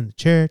kids in the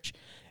church.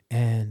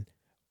 And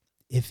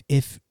if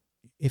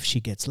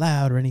she gets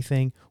loud or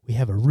anything, we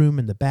have a room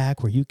in the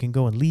back where you can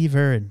go and leave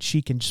her and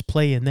she can just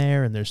play in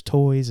there, and there's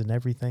toys and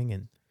everything.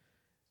 And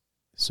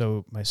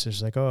so my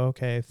sister's like, oh,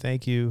 okay,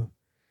 thank you.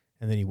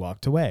 And then he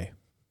walked away.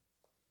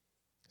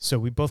 So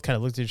we both kind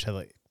of looked at each other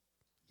like,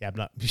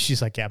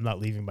 she's like, I'm not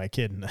leaving my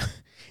kid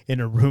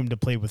in a room to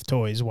play with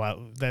toys.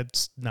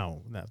 That's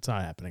not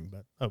happening,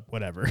 but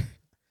whatever.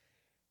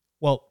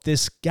 Well,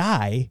 this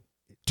guy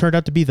turned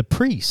out to be the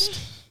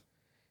priest.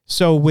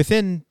 So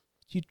within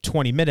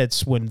 20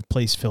 minutes, when the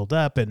place filled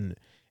up and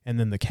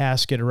then the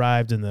casket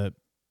arrived and the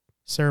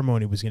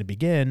ceremony was going to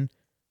begin,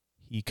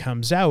 he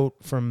comes out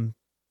from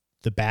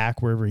the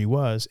back wherever he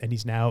was, and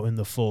he's now in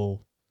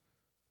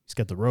he's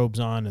got the robes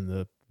on and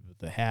the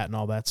hat and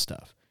all that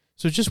stuff.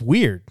 So it's just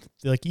weird.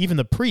 Like even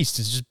the priest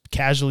is just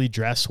casually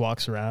dressed,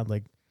 walks around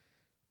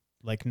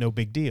like no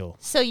big deal.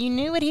 So you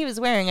knew what he was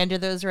wearing under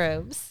those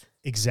robes.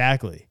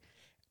 Exactly.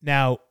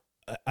 Now,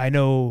 I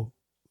know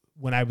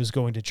when I was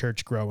going to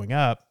church growing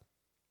up,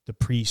 the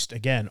priest,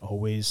 again,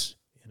 always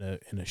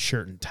in a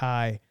shirt and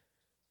tie,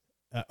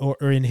 or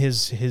in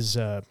his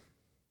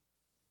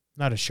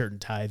not a shirt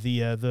and tie,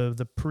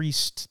 the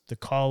priest, the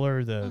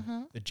collar,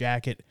 the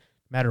jacket,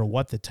 no matter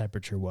what the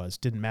temperature was,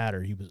 didn't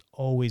matter. He was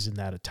always in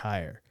that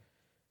attire.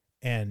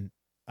 And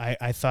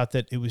I thought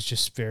that it was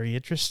just very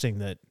interesting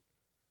that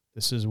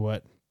this is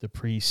what the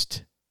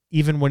priest,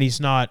 even when he's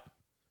not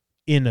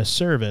in a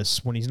service,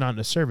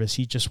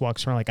 he just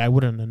walks around like I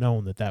wouldn't have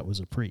known that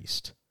was a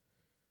priest.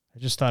 I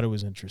just thought it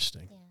was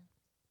interesting.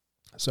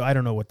 Yeah. So I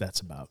don't know what that's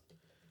about.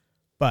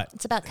 But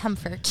it's about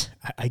comfort.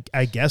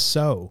 I guess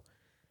so.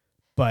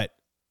 But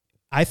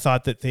I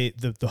thought that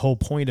the whole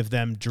point of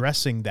them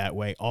dressing that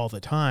way all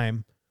the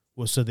time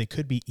was so they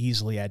could be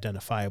easily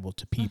identifiable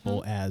to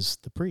people as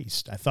the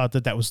priest. I thought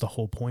that was the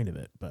whole point of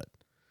it, but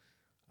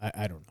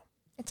I don't know.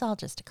 It's all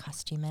just a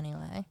costume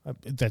anyway.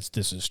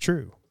 This is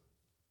true.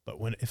 But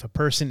if a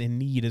person in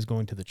need is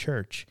going to the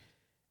church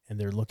and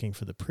they're looking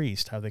for the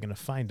priest, how are they going to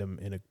find them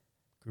in a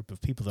group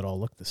of people that all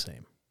look the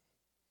same?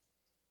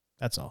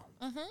 That's all.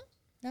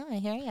 No, I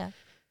hear you.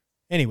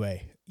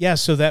 Anyway, yeah,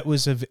 so it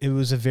was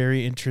a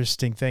very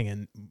interesting thing,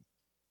 and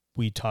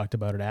we talked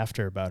about it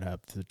after, about how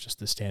just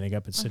the standing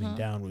up and sitting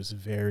down was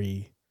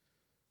very.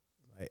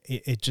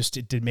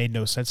 It made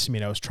no sense to me,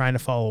 and I was trying to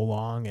follow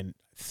along, and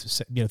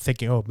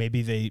thinking, oh,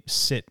 maybe they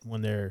sit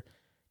when they're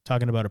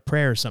talking about a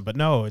prayer or something, but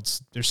no,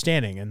 they're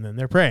standing and then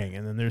they're praying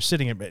and then they're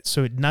sitting.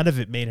 So none of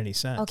it made any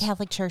sense. Oh,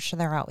 Catholic Church,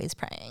 they're always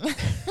praying.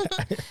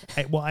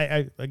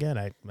 I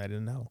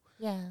didn't know.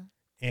 Yeah.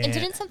 And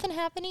didn't something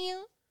happen to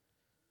you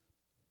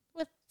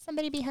with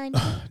somebody behind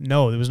you?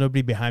 No, there was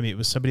nobody behind me. It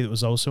was somebody that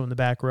was also in the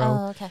back row.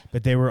 Oh, okay.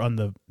 But they were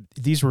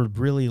these were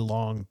really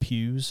long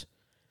pews,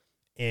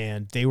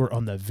 and they were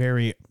on the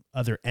very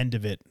other end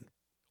of it.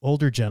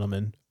 Older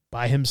gentleman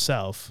by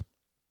himself,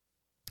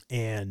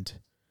 and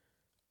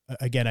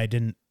again, I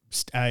didn't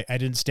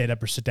stand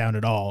up or sit down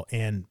at all.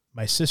 And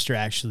my sister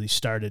actually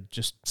started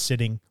just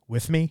sitting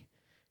with me,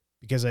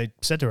 because I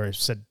said to her,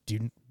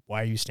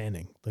 why are you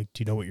standing? Like,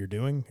 do you know what you're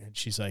doing? And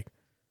she's like,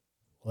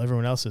 well,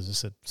 everyone else is. I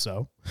said,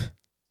 so?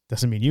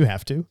 Doesn't mean you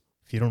have to.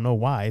 If you don't know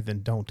why,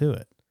 then don't do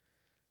it.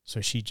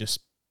 So she just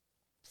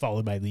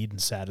followed my lead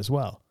and sat as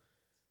well.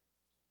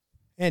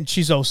 And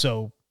she's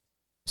also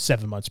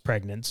 7 months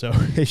pregnant, so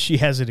she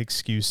has an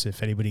excuse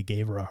if anybody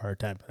gave her a hard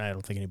time. I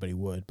don't think anybody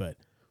would, but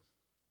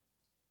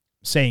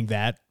saying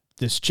that,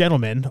 this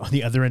gentleman on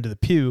the other end of the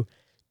pew,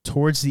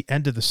 towards the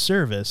end of the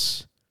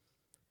service,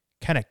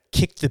 kind of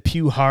kicked the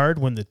pew hard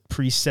when the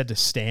priest said to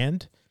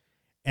stand.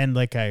 And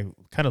like, I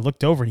kind of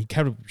looked over and he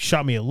kind of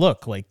shot me a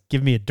look, like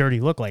give me a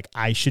dirty look, like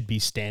I should be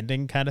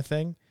standing kind of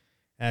thing.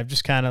 And I've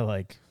just kind of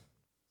like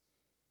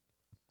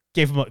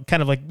gave him a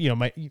kind of like,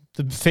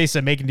 the face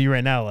I'm making to you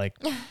right now, like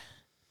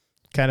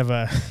kind of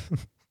a,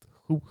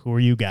 who are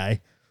you,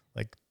 guy?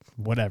 Like,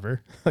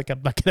 whatever. Like,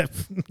 I'm not going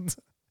to,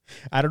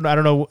 I don't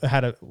know how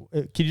to,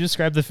 can you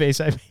describe the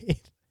face I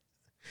made?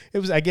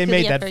 I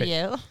made that face.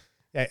 You.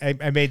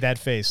 I made that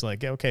face,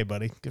 like, okay,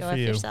 buddy, good for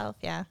you. Go F yourself,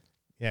 yeah.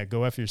 Yeah,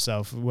 go F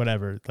yourself,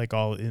 whatever, like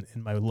all in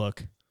my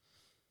look.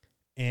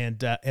 And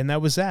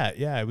that was that.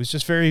 Yeah, it was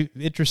just very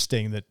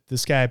interesting that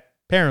this guy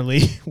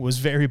apparently was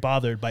very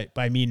bothered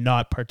by me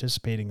not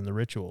participating in the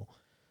ritual.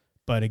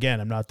 But again,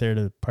 I'm not there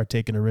to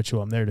partake in a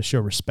ritual. I'm there to show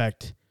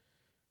respect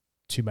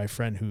to my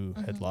friend who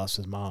had lost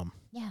his mom.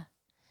 Yeah.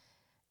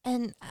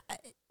 And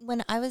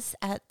when I was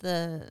at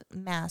the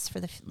mass for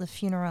the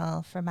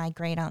funeral for my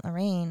great aunt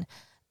Lorraine,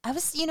 I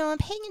was, I'm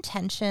paying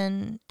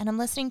attention and I'm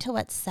listening to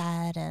what's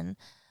said and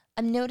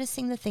I'm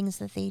noticing the things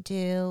that they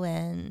do.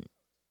 And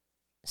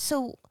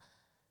so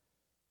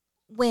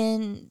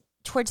when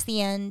towards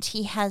the end,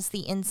 he has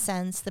the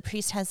incense, the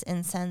priest has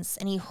incense,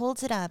 and he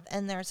holds it up,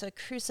 and there's a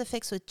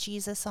crucifix with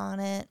Jesus on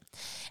it,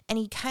 and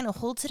he kind of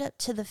holds it up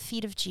to the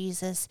feet of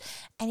Jesus,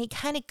 and he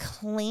kind of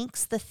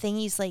clinks the thing.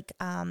 He's like,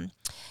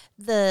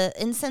 the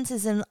incense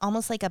is in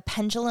almost like a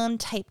pendulum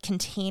type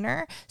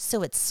container,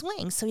 so it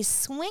swings. So he's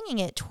swinging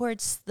it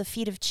towards the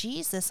feet of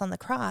Jesus on the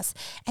cross,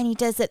 and he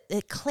does it.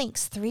 It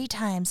clinks 3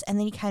 times, and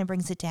then he kind of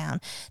brings it down.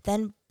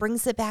 Then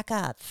brings it back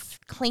up,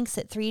 clinks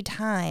it 3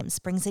 times,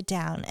 brings it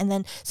down, and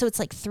then so it's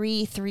like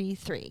 3, 3,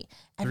 3.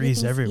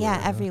 Threes everywhere.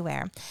 Yeah,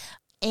 everywhere.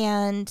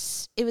 And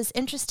it was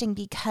interesting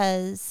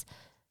because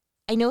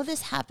I know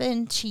this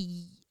happened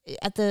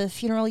at the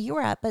funeral you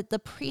were at, but the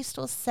priest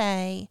will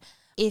say,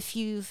 if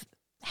you've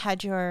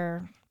had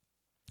your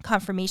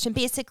confirmation,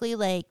 basically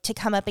like to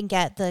come up and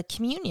get the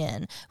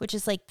communion, which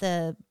is like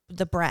the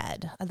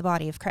bread of the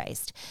body of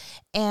Christ.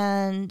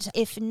 And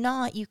if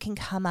not, you can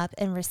come up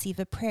and receive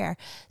a prayer.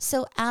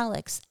 So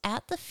Alex,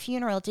 at the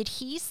funeral, did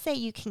he say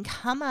you can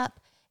come up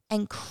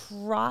and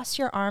cross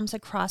your arms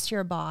across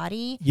your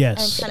body?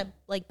 Yes. And kind of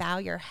like bow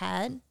your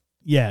head?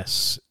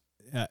 Yes.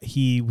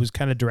 He was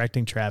kind of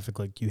directing traffic.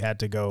 Like you had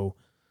to go,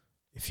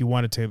 if you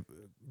wanted to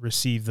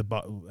receive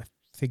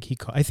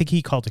I think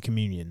he called it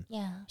communion.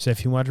 Yeah. So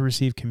if you want to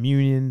receive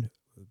communion,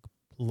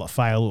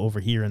 file over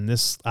here in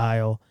this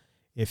aisle.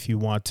 If you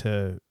want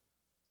to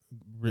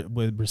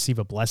receive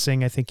a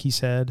blessing, I think he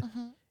said,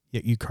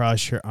 you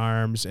cross your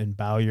arms and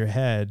bow your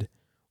head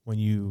when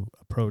you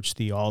approach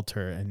the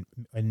altar,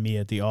 and me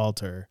at the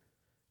altar,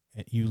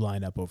 and you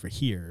line up over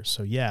here.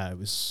 So yeah, it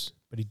was.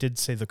 But he did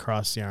say the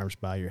cross the arms,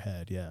 bow your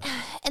head, yeah.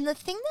 And the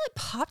thing that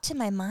popped in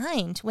my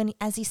mind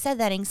as he said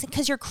that,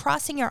 because you're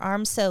crossing your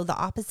arms so the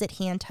opposite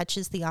hand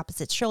touches the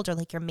opposite shoulder,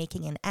 like you're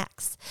making an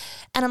X.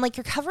 And I'm like,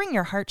 you're covering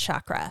your heart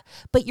chakra,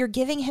 but you're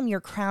giving him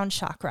your crown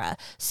chakra.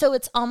 So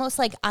it's almost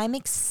like I'm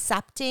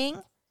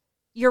accepting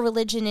your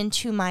religion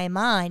into my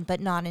mind,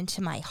 but not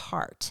into my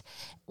heart.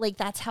 Like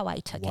that's how I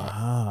took it.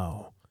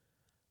 Wow.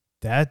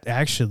 That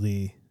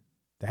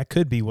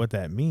could be what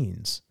that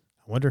means.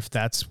 I wonder if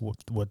that's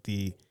what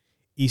the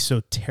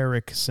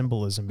esoteric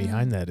symbolism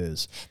behind that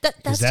is.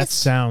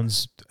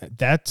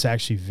 That's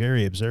actually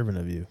very observant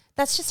of you.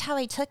 That's just how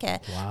I took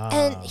it. Wow.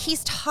 And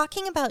he's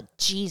talking about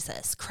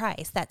Jesus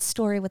Christ, that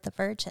story with the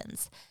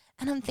virgins.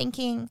 And I'm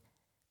thinking,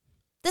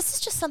 this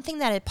is just something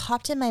that had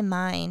popped in my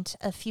mind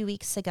a few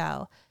weeks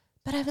ago.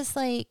 But I was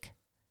like,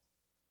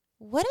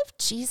 what if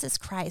Jesus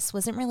Christ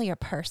wasn't really a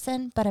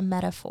person, but a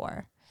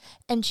metaphor?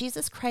 And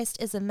Jesus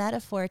Christ is a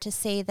metaphor to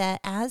say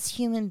that as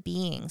human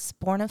beings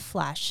born of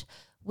flesh,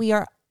 we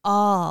are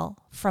all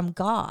from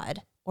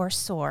God or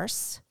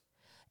source,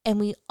 and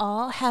we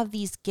all have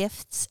these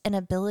gifts and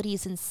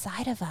abilities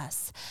inside of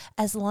us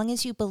as long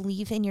as you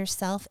believe in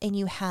yourself and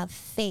you have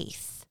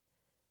faith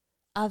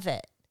of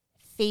it,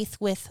 faith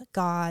with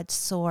God,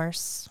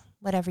 source,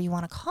 whatever you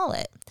want to call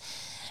it.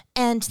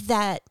 And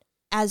that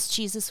as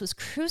Jesus was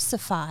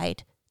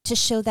crucified, to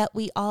show that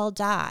we all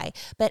die.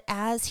 But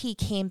as he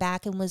came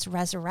back and was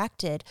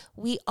resurrected,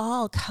 we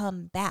all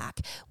come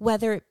back,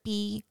 whether it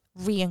be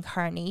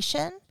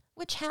reincarnation,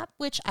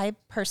 which I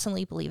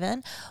personally believe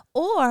in,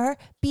 or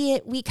be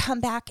it we come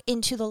back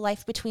into the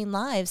life between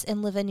lives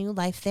and live a new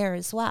life there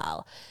as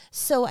well.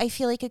 So I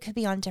feel like it could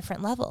be on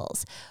different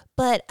levels.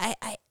 But I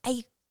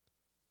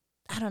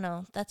don't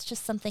know. That's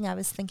just something I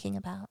was thinking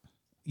about.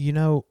 You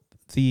know,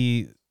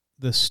 the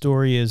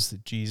story is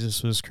that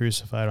Jesus was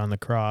crucified on the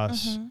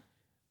cross. Mm-hmm.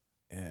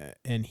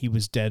 And he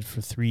was dead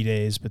for 3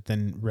 days, but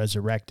then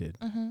resurrected.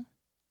 Mm-hmm.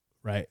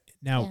 Right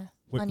now,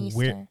 on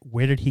Easter.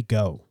 where did he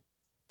go?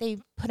 They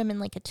put him in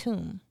like a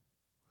tomb.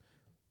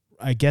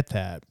 I get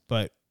that,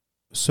 but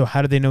so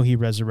how did they know he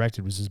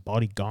resurrected? Was his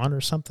body gone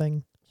or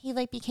something? He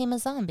like became a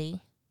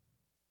zombie.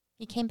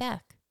 He came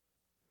back.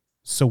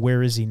 So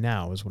where is he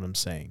now? Is what I'm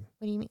saying.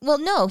 What do you mean? Well,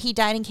 no, he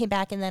died and came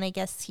back, and then I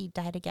guess he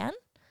died again,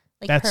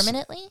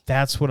 permanently.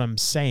 That's what I'm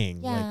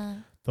saying. Yeah. Like,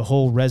 the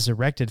whole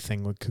resurrected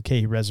thing, like,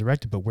 okay, he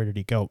resurrected, but where did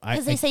he go?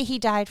 Because they say he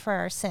died for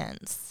our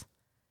sins.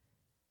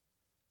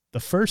 The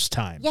first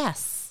time.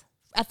 Yes.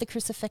 At the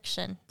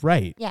crucifixion.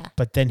 Right. Yeah.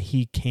 But then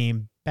he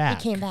came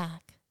back. He came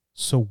back.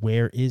 So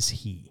where is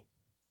he?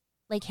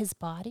 Like his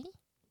body?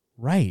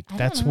 Right.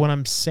 That's what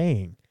I'm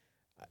saying.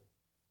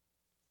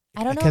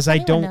 I don't know. Because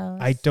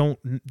knows.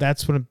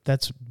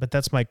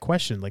 That's my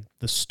question. Like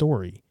the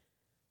story.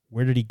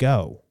 Where did he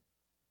go?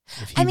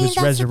 If he was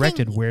that's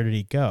resurrected, where did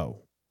he go?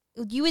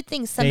 You would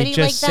think somebody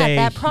like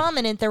that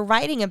prominent they're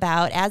writing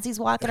about, as he's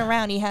walking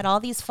around, he had all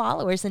these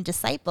followers and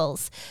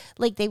disciples.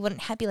 Like they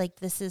wouldn't be like,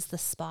 this is the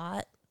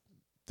spot.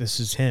 This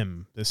is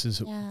him.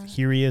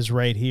 Here he is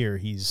right here.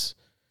 He's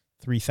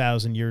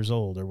 3,000 years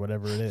old or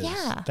whatever it is.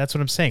 Yeah. That's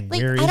what I'm saying.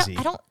 Like, where is he?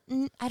 I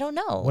don't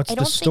know. What's I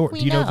the don't story? think we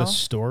Do you know the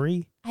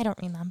story? I don't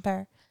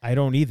remember. I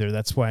don't either.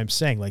 That's why I'm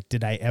saying, like,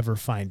 did I ever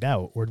find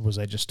out, or was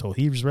I just told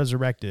he was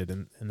resurrected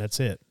and that's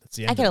it? That's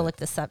the end. I gotta of it. look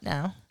this up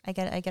now. I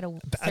gotta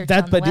search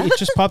that, on but the web. it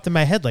just popped in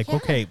my head, like, Yeah.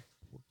 okay,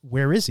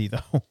 where is he though?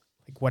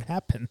 Like, what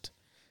happened?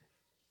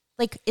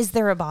 Like, is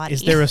there a body?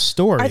 Is there a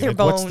story? Are there like,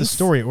 what's the bones?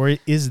 story, or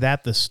is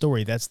that the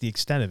story? That's the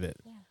extent of it.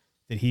 Yeah.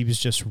 That he was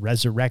just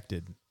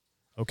resurrected.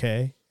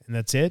 Okay, and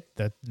that's it.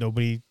 That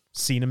nobody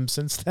seen him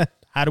since then.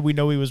 How do we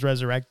know he was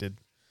resurrected?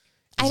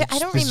 I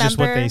don't remember. Is it just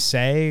what they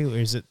say, or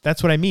is it?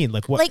 That's what I mean.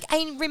 Like what? Like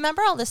I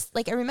remember all this.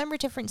 Like I remember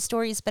different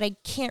stories, but I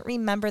can't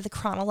remember the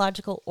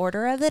chronological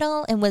order of it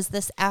all. And was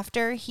this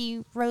after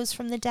he rose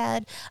from the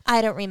dead?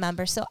 I don't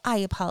remember, so I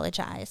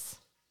apologize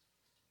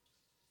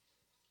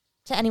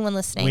to anyone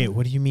listening. Wait,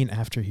 what do you mean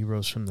after he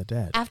rose from the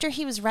dead? After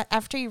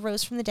he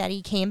rose from the dead,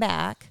 he came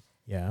back.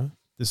 Yeah,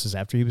 this is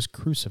after he was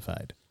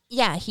crucified.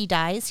 Yeah, he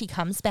dies. He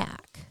comes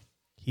back.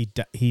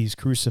 He's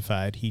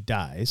crucified. He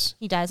dies.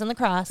 He dies on the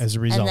cross As a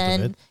result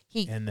and of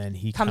it. And then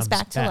he comes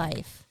back to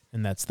life.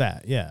 And that's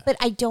that. Yeah. But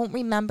I don't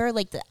remember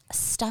like the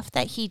stuff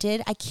that he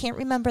did. I can't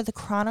remember the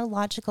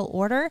chronological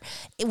order.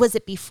 Was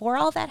it before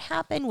all that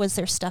happened? Was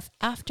there stuff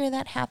after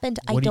that happened?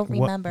 I don't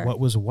remember. What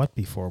was what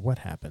before? What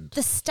happened?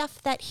 The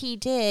stuff that he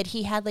did,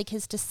 he had like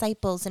his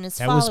disciples and his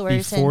That followers.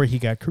 was before he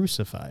got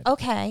crucified.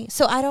 Okay,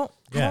 so I don't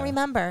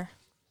remember.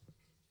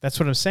 That's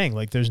what I'm saying.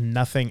 Like, there's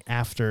nothing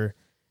after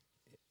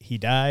he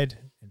died,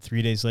 and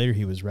 3 days later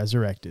he was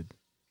resurrected.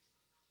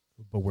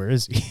 But where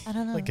is he? I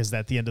don't know. Like, is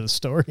that the end of the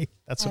story?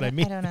 That's what I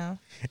mean. I don't know.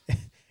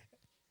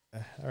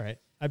 All right.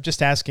 I'm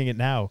just asking it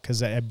now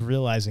because I'm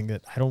realizing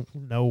that I don't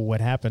know what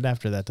happened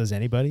after that. Does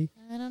anybody?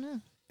 I don't know.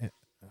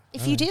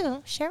 If all you right.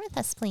 do, share with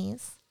us,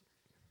 please.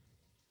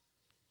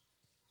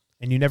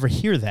 And you never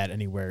hear that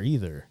anywhere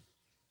either.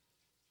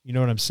 You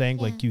know what I'm saying?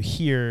 Yeah. Like, you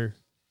hear,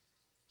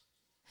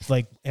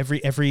 like,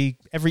 every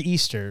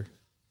Easter,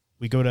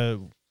 we go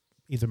to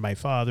either my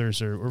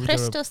father's or we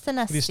Christos go to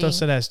Anesti.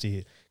 Christos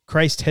Anesti.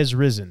 Christ has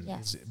risen,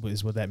 Yes.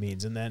 is what that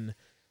means. And then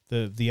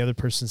the other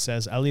person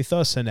says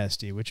Alithos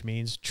Anesti, which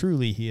means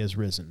truly he has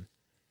risen.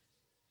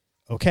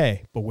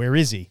 Okay, but where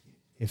is he?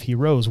 If he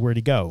rose, where'd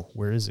he go?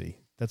 Where is he?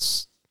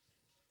 It's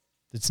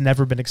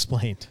never been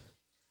explained.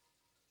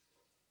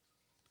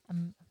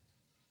 I'm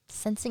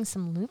sensing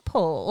some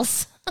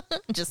loopholes.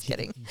 Just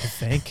kidding. You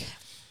think?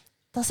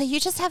 They'll say, you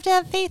just have to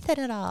have faith in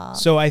it all.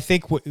 So I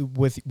think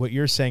with what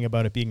you're saying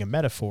about it being a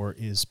metaphor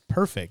is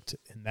perfect,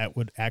 and that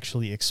would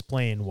actually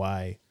explain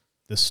why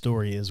the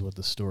story is what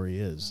the story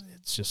is.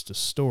 It's just a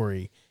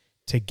story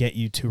to get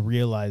you to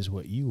realize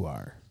what you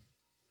are,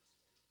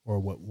 or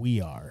what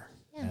we are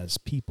as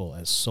people,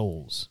 as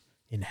souls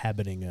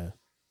inhabiting a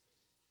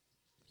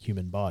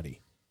human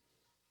body.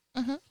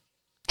 Mm-hmm.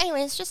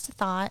 Anyway, it's just a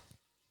thought.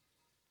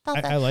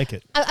 I like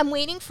it. I'm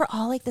waiting for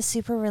all like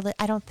the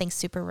I don't think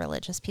super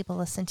religious people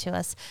listen to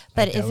us,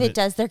 but if it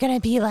does, they're going to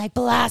be like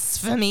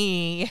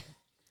blasphemy.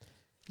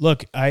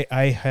 Look,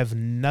 I have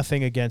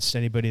nothing against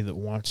anybody that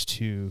wants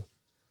to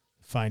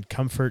find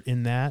comfort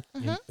in that,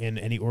 in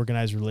any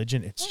organized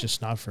religion. It's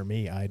just not for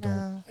me. I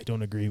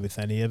don't agree with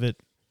any of it.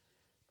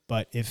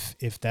 But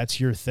if that's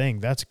your thing,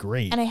 that's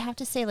great. And I have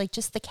to say, like,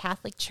 just the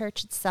Catholic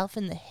Church itself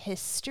and the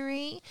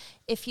history,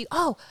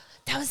 that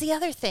was the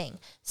other thing.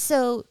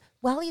 So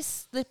while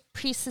the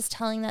priest is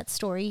telling that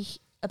story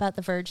about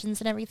the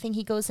virgins and everything,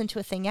 he goes into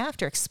a thing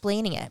after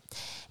explaining it.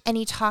 And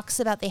he talks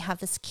about they have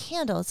this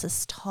candle. It's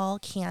this tall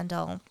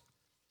candle.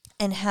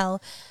 And how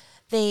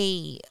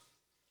they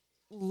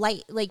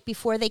light, like,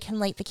 before they can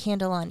light the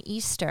candle on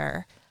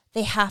Easter,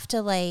 they have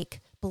to,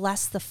 like,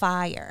 bless the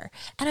fire.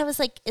 And I was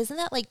like, isn't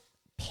that, like,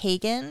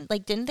 pagan?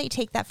 Like, didn't they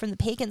take that from the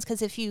pagans?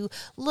 Because if you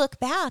look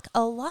back,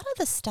 a lot of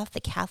the stuff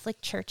the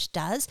Catholic Church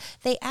does,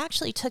 they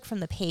actually took from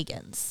the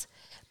pagans.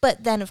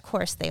 But then, of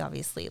course, they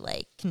obviously,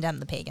 like, condemn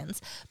the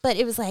pagans. But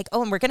it was like,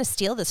 and we're going to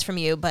steal this from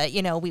you, but,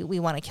 we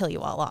want to kill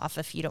you all off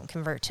if you don't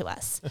convert to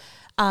us.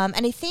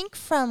 And I think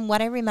from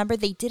what I remember,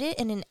 they did it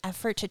in an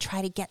effort to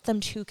try to get them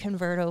to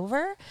convert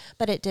over,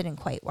 but it didn't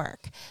quite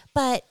work.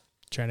 But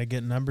trying to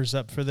get numbers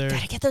up for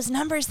gotta get those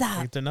numbers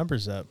up. Get the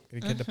numbers up.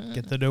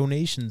 Get the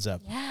donations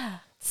up. Yeah.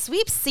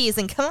 Sweep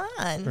season, come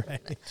on.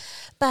 Right.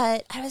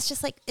 But I was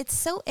just like, it's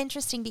so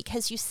interesting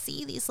because you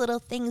see these little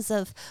things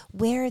of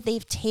where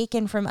they've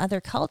taken from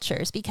other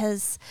cultures,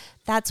 because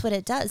that's what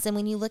it does. And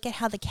when you look at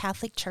how the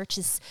Catholic Church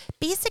has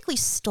basically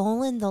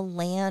stolen the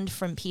land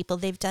from people,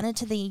 they've done it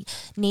to the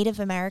Native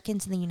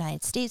Americans in the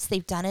United States.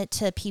 They've done it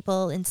to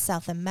people in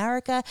South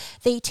America.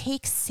 They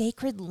take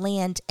sacred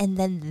land and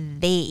then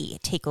they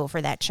take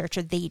over that church,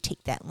 or they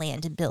take that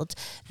land and build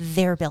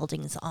their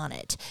buildings on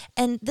it.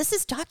 And this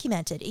is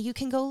documented. You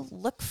can go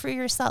look for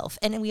yourself.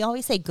 And we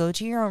always say, go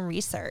do your own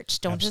research.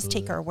 Don't just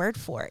take our word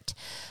for it.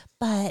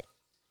 But,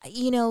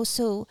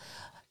 so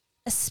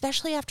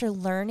especially after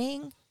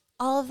learning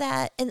all of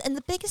that, and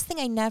the biggest thing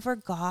I never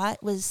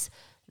got was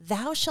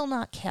thou shalt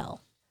not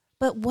kill.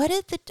 But what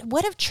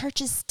have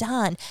churches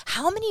done?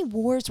 How many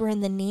wars were in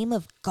the name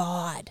of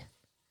God?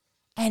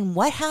 And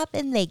what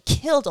happened? They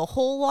killed a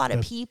whole lot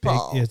of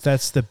people.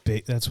 That's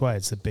why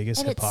it's the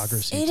biggest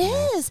hypocrisy. It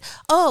is.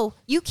 Oh,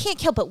 you can't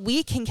kill, but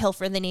we can kill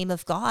for the name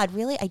of God.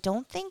 Really? I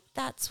don't think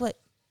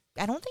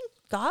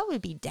God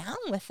would be down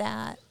with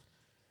that.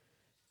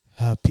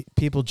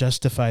 People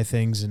justify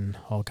things in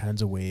all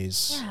kinds of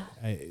ways.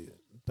 Yeah.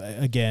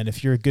 Again,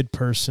 if you're a good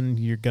person,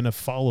 you're going to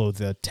follow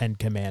the 10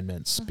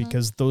 Commandments,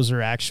 because those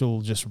are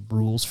actual just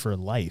rules for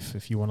life.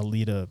 If you want to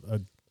lead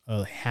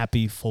a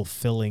happy,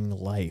 fulfilling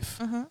life.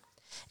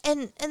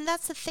 And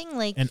that's the thing,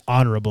 like an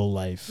honorable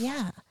life.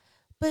 Yeah.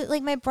 But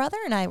like my brother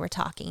and I were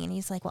talking, and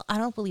he's like, well, I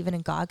don't believe in a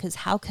God, because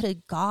how could a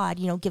God,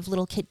 give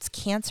little kids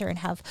cancer and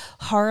have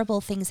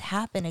horrible things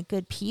happen to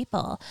good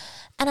people?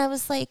 And I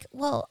was like,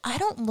 well, I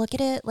don't look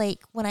at it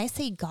like, when I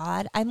say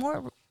God, I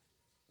more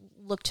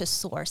look to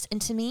source.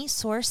 And to me,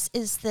 source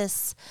is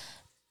this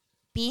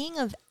being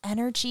of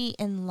energy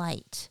and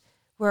light,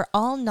 where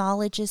all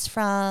knowledge is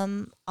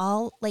from,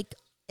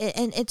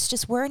 and it's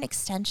just, we're an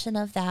extension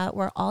of that.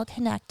 We're all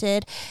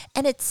connected.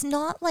 And it's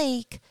not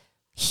like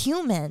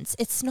humans.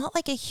 It's not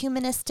like a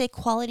humanistic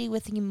quality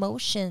with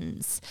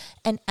emotions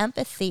and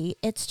empathy.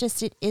 It's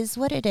just, it is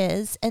what it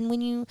is. And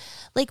when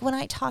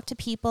I talk to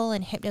people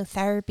in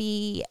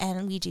hypnotherapy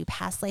and we do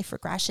past life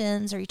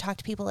regressions, or you talk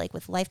to people like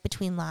with life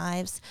between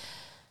lives,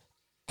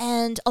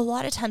 and a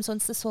lot of times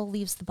once the soul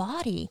leaves the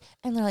body,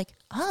 and they're like,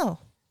 oh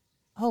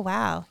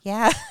wow,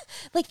 yeah.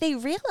 Like they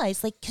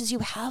realize, like, because you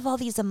have all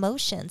these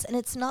emotions, and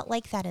it's not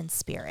like that in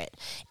spirit.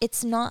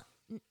 It's not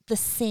the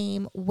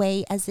same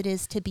way as it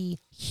is to be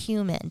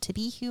human. To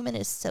be human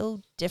is so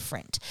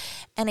different.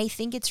 And I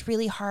think it's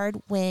really hard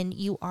when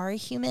you are a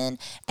human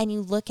and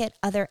you look at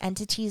other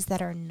entities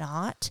that are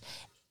not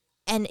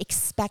and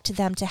expect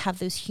them to have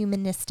those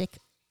humanistic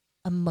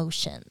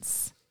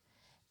emotions.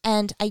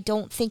 And I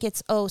don't think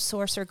it's,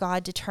 source or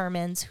God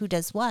determines who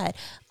does what.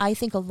 I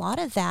think a lot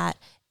of that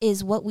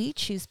is what we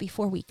choose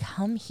before we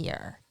come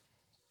here,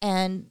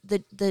 and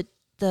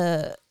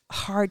the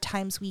hard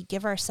times we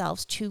give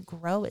ourselves to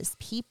grow as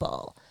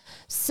people.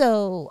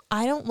 So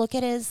I don't look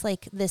at it as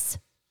like this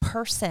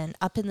person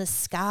up in the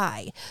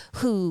sky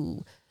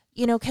who,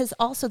 because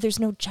also there's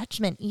no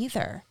judgment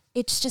either.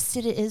 It's just,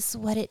 it is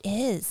what it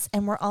is.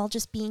 And we're all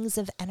just beings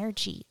of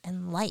energy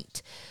and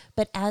light.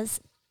 But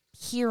as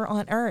here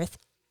on earth,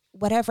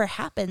 whatever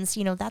happens,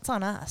 that's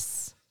on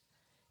us.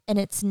 And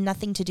it's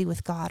nothing to do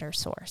with God or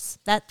source.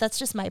 That's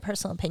just my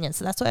personal opinion.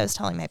 So that's what I was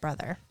telling my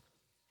brother.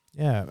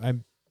 Yeah,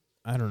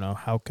 I don't know.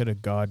 How could a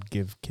God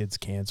give kids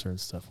cancer and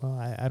stuff? Well,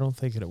 I don't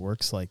think that it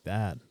works like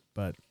that.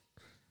 But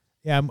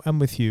yeah, I'm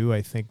with you.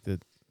 I think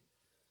that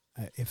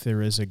if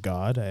there is a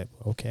God,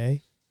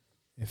 okay,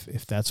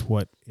 if that's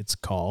what it's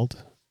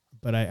called.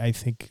 But I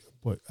think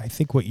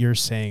what you're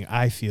saying,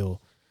 I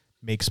feel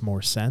makes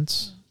more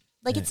sense.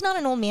 Like, it's not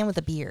an old man with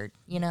a beard,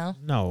 you know?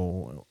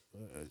 No,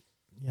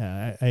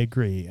 yeah, I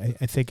agree.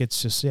 I think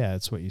it's just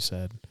it's what you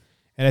said,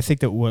 and I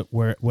think that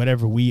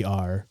whatever we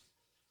are,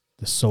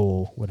 the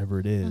soul, whatever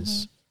it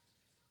is,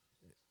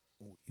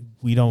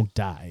 we don't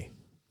die.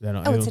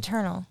 It's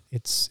eternal.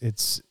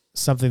 It's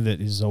something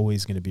that is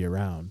always going to be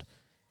around,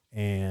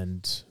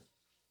 and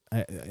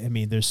I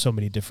mean, there's so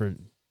many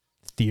different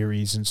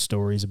theories and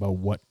stories about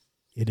what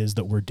it is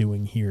that we're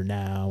doing here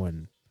now,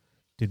 and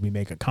did we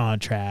make a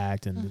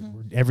contract,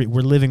 and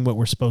we're living what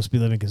we're supposed to be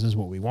living because this is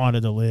what we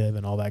wanted to live,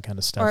 and all that kind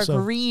of stuff. Or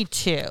agreed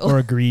to. Or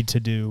agreed to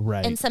do,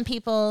 right. And some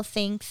people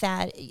think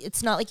that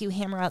it's not like you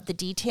hammer out the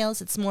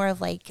details. It's more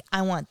of like,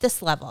 I want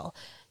this level,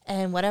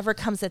 and whatever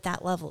comes at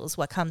that level is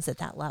what comes at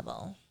that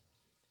level.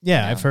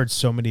 Yeah, I've heard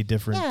so many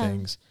different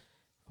things.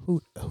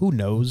 Who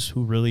knows?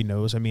 Who really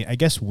knows? I mean, I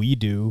guess we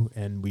do,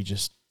 and we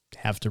just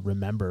have to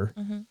remember.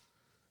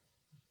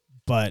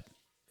 But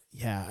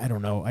yeah, I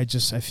don't know. I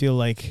feel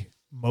like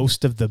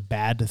most of the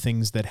bad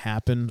things that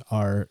happen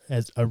are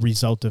as a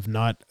result of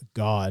not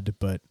God,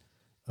 but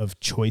of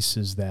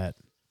choices that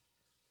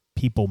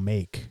people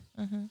make.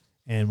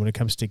 And when it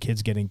comes to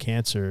kids getting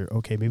cancer,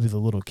 okay, maybe the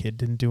little kid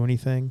didn't do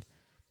anything,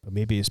 but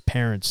maybe his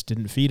parents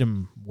didn't feed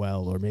him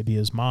well, or maybe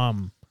his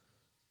mom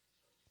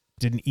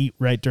didn't eat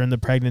right during the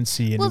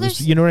pregnancy, and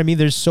you know what I mean?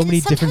 There's so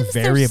many different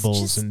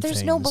variables and there's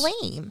things. no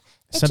blame.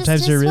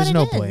 Sometimes there is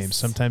no blame.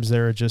 Sometimes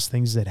there are just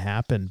things that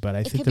happen, but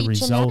I think the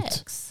result,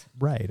 genetics.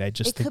 right? I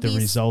just think the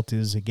result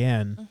is,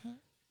 again,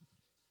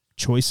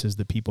 choices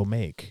that people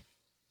make,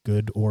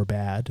 good or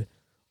bad,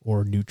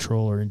 or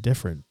neutral or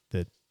indifferent,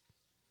 that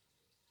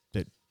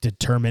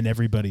determine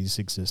everybody's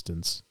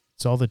existence.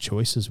 It's all the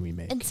choices we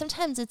make. And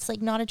sometimes it's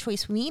like not a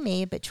choice we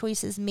made, but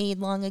choices made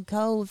long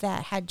ago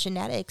that had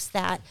genetics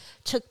that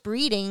took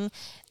breeding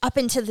up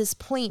into this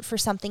point for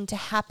something to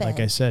happen. Like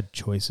I said,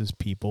 choices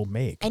people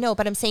make. I know,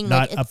 but I'm saying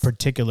not like a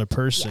particular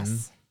person.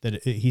 Yes.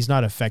 That he's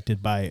not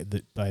affected by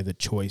the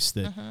choice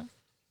that.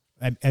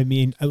 I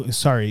mean,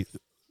 sorry.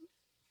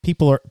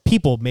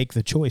 People make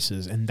the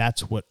choices, and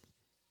that's what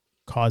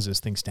causes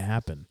things to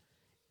happen.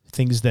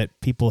 Things that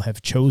people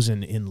have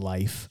chosen in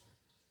life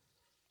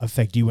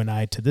affect you and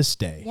I to this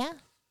day. Yeah.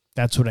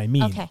 That's what I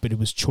mean. Okay. But it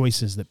was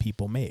choices that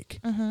people make.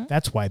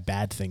 That's why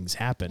bad things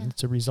happen.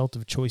 It's a result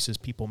of choices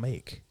people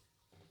make.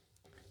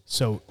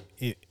 So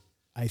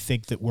I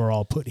think that we're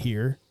all put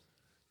here.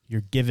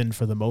 You're given,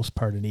 for the most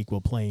part, an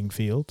equal playing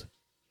field.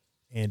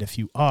 And if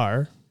you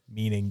are,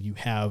 meaning you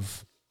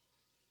have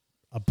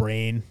a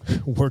brain,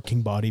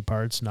 working body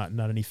parts, not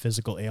any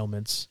physical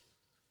ailments,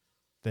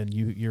 then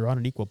you're on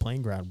an equal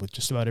playing ground with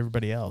just about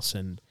everybody else.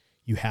 And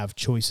you have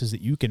choices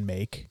that you can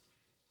make.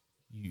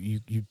 You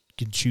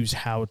can choose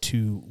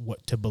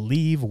what to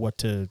believe, what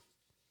to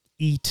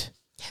eat,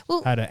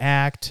 how to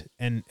act,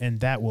 and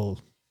that will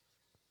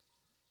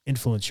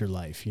influence your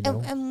life, you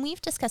know? And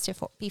we've discussed it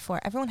before.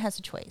 Everyone has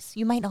a choice.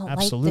 You might not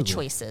Absolutely. like the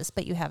choices,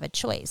 but you have a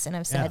choice. And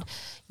I've said,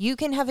 you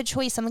can have a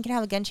choice. Someone can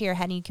have a gun to your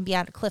head and you can be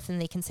at a cliff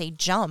and they can say,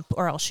 jump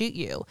or I'll shoot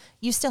you.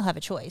 You still have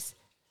a choice.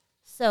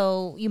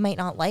 So you might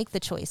not like the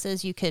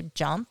choices. You could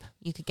jump,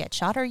 you could get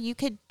shot, or you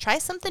could try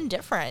something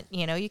different.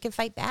 You know, you could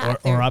fight back.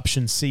 Or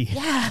option C.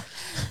 Yeah.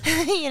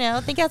 You know,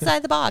 think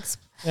outside the box.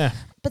 Yeah.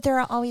 But there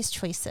are always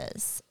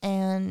choices.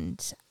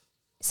 And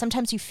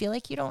sometimes you feel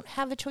like you don't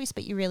have a choice,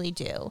 but you really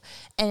do.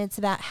 And it's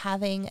about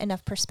having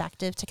enough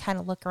perspective to kind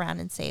of look around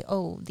and say,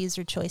 oh, these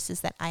are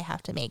choices that I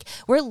have to make.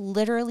 We're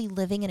literally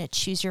living in a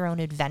choose your own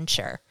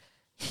adventure,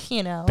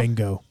 you know?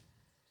 Bingo.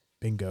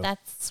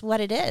 That's what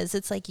it is.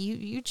 It's like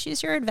you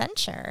choose your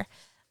adventure.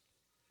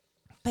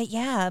 But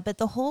but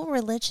the whole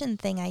religion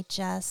thing, I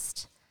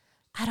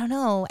don't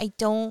know. I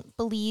don't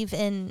believe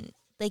in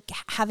like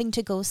having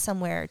to go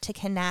somewhere to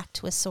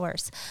connect with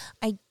source.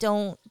 I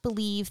don't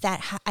believe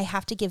that I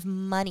have to give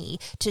money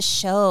to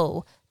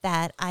show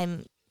that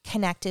I'm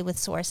connected with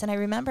source. And I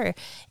remember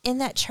in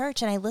that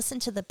church and I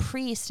listened to the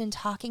priest and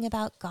talking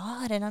about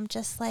God, and I'm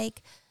just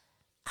like,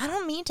 I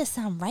don't mean to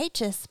sound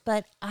righteous,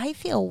 but I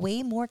feel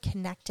way more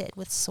connected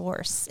with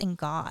source and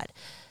God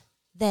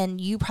than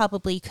you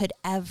probably could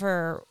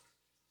ever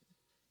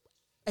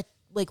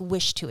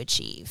wish to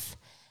achieve.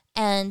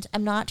 And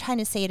I'm not trying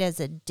to say it as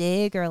a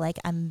dig or like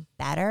I'm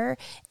better.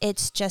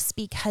 It's just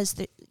because,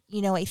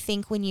 I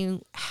think when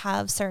you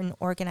have certain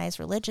organized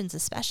religions,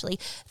 especially,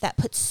 that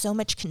puts so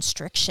much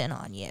constriction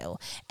on you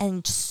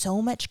and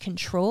so much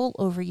control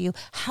over you,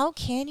 how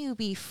can you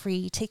be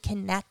free to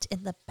connect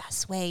in the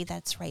best way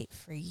that's right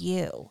for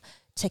you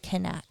to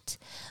connect?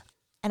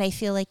 And I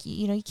feel like,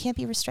 you can't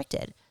be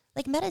restricted.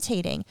 Like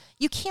meditating,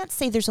 you can't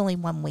say there's only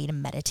one way to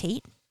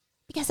meditate,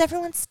 because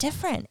everyone's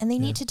different and they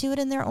need to do it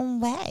in their own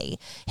way.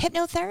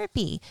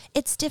 Hypnotherapy,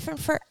 it's different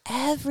for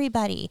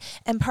everybody.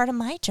 And part of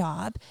my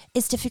job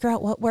is to figure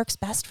out what works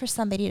best for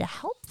somebody to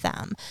help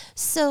them.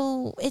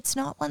 So it's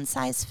not one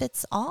size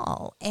fits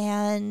all.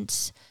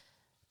 And,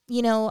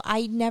 you know,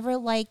 I never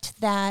liked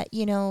that,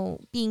 you know,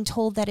 being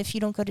told that if you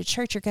don't go to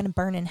church, you're going to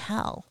burn in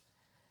hell.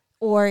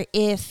 Or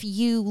if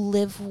you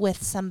live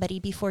with somebody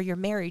before you're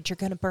married, you're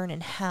going to burn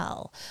in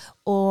hell.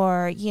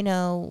 Or, you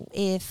know,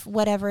 if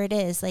whatever it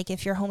is, like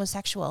if you're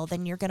homosexual,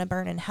 then you're going to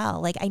burn in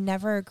hell. Like I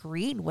never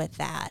agreed with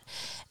that.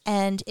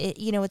 And, it,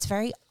 you know, it's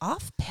very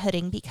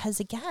off-putting because,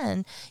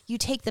 again, you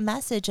take the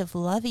message of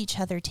love each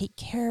other, take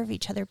care of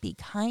each other, be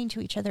kind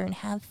to each other, and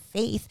have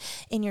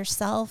faith in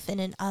yourself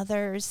and in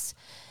others.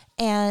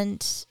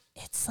 And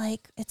it's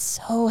like,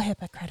 it's so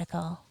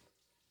hypocritical.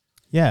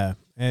 Yeah,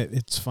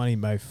 it's funny.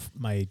 My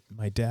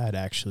dad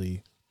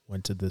actually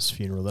went to this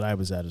funeral that I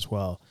was at as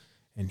well,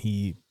 and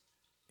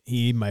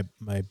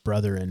my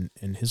brother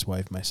and his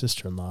wife, my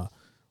sister-in-law,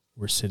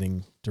 were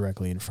sitting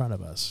directly in front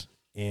of us.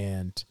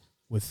 And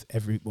with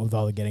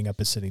all the getting up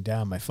and sitting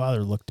down, my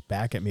father looked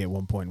back at me at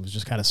one point and was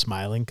just kind of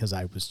smiling because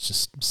I was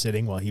just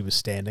sitting while he was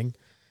standing.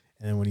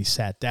 And then when he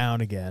sat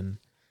down again,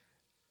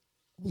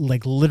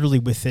 like literally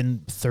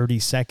within 30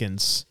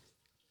 seconds.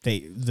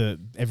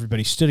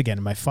 Everybody stood again,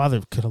 and my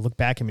father could have looked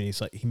back at me. And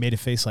he's like, he made a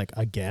face like,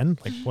 again,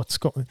 like what's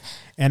going?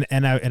 And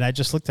I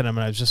just looked at him,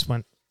 and I just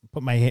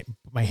put my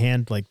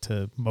hand like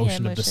to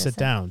motion him to sit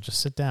down, just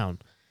sit down.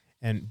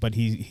 But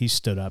he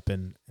stood up,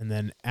 and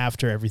then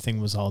after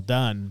everything was all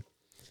done,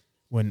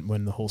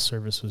 when the whole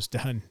service was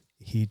done,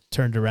 he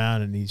turned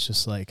around and he's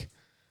just like,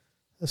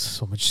 "There's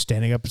so much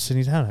standing up and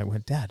sitting down." I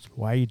went, "Dad,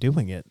 why are you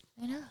doing it?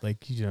 I know.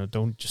 Like, you know,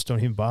 don't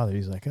even bother."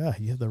 He's like,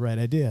 "You have the right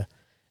idea,"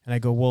 and I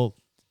go, "Well,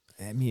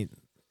 I mean,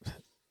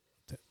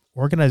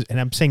 organized," and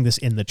I'm saying this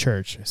in the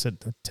church. I said,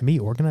 to me,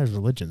 organized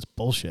religion's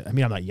bullshit. I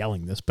mean, I'm not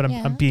yelling this, but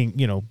I'm being,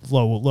 you know,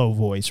 low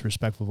voice,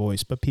 respectful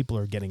voice, but people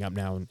are getting up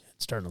now and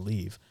starting to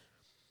leave.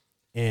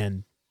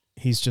 And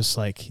he's just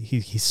like, he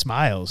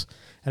smiles,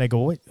 and I go,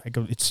 "What?" I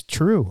go, "It's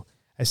true."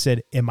 I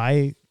said, am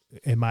I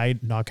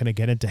not going to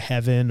get into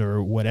heaven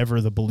or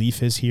whatever the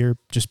belief is here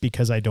just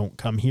because I don't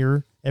come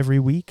here every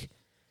week?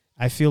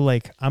 I feel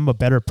like I'm a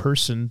better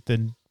person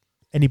than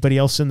anybody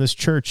else in this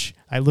church.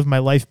 I live my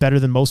life better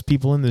than most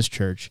people in this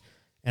church,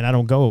 and I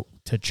don't go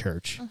to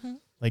church. Mm-hmm.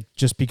 Like,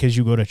 just because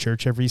you go to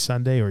church every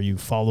Sunday or you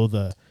follow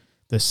the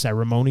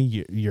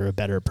ceremony, you're a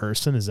better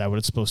person. Is that what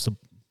it's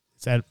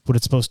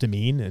supposed to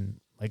mean? And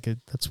like,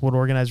 that's what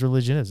organized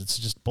religion is. It's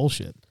just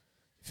bullshit.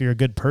 If you're a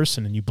good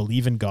person and you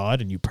believe in God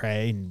and you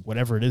pray and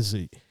whatever it is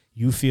that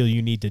you feel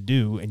you need to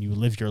do, and you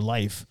live your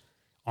life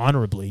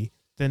honorably,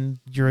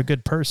 then you're a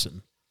good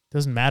person. It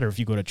doesn't matter if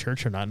you go to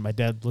church or not. And my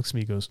dad looks at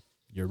me and goes,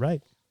 You're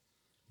right.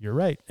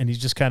 And he's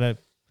just kind of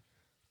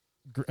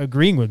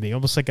agreeing with me,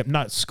 almost like I'm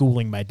not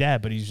schooling my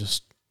dad, but he's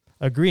just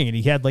agreeing. And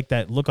he had like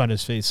that look on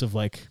his face of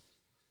like,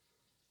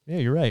 yeah,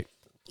 you're right.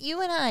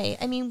 You and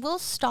I mean, we'll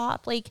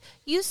stop. Like,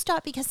 you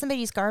stopped because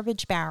somebody's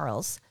garbage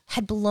barrels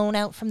had blown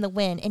out from the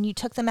wind, and you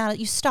took them out.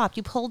 You stopped.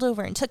 You pulled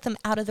over and took them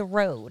out of the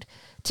road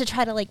to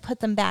try to like put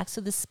them back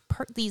so this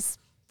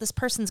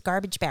person's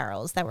garbage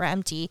barrels that were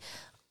empty,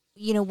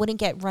 you know, wouldn't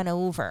get run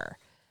over.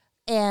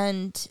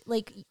 And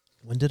like,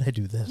 when did I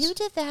do this? You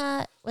did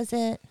that. Was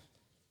it,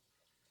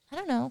 I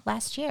don't know,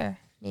 last year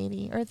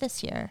maybe, or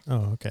this year.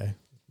 Oh, okay.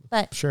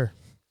 But sure.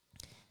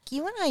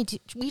 You and I,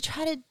 we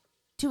try to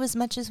do as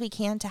much as we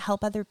can to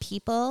help other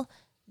people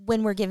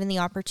when we're given the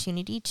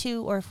opportunity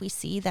to, or if we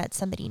see that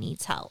somebody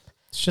needs help.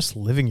 It's just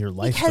living your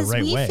life because the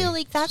right way. Because we feel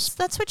like that's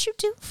what you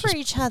do for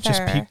each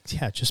other.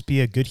 Just be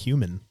a good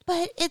human.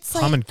 But it's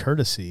common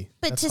courtesy.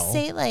 But to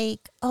say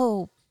like,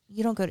 oh,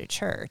 you don't go to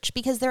church,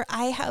 because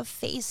I have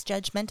faced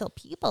judgmental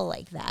people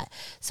like that.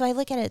 So I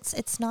look at it,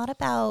 it's not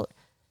about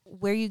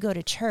where you go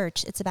to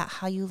church. It's about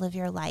how you live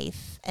your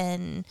life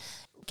and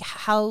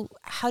how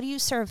do you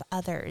serve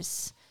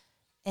others,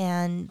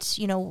 and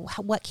you know,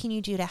 what can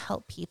you do to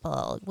help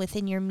people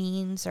within your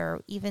means,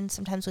 or even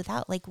sometimes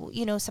without. Like,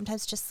 you know,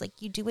 sometimes just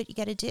like you do what you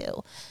got to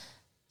do.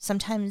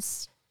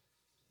 Sometimes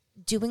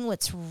doing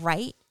what's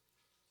right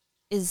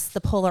is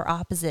the polar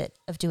opposite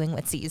of doing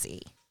what's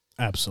easy.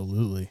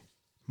 Absolutely.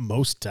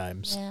 Most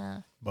times.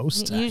 Yeah.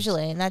 Most times.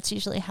 Usually, and that's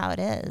usually how it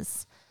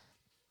is.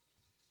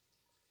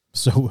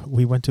 So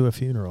we went to a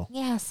funeral.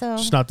 Yeah, so...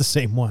 Just not the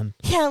same one.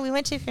 Yeah, we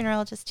went to a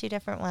funeral, just two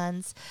different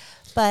ones.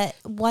 But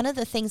one of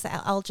the things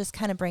that I'll just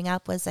kind of bring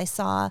up was I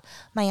saw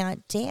my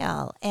Aunt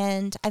Dale,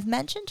 and I've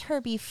mentioned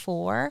her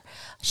before.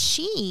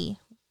 She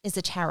is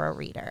a tarot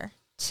reader,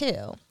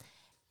 too.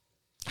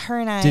 Her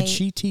and I... Did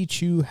she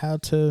teach you how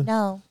to...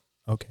 No.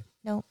 Okay.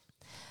 No.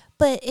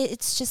 But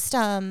it's just,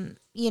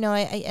 you know,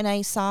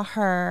 I saw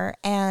her,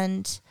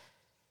 and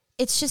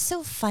it's just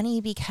so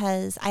funny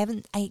because I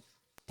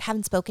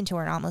haven't spoken to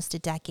her in almost a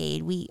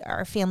decade.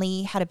 Our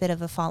family had a bit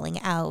of a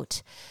falling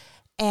out,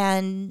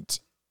 and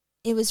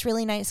it was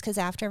really nice because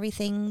after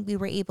everything we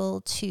were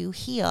able to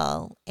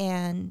heal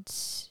and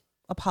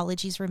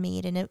apologies were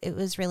made, and it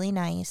was really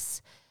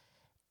nice.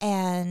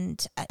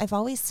 And I've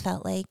always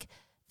felt like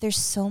there's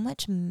so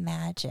much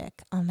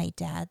magic on my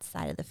dad's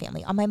side of the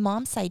family. On my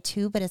mom's side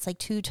too, but it's like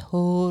two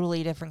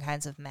totally different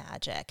kinds of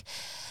magic.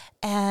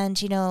 And,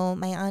 you know,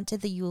 my aunt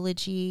did the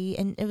eulogy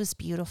and it was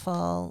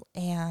beautiful.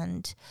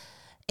 And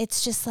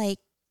it's just like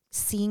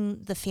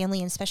seeing the family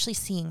and especially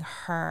seeing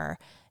her.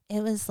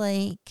 It was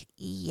like,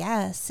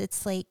 yes,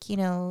 it's like, you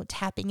know,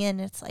 tapping in.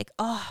 It's like,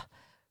 oh,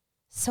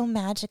 so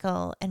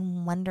magical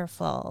and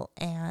wonderful.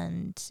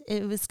 And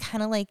it was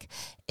kind of like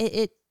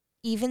it,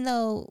 even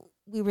though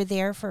we were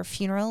there for a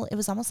funeral, it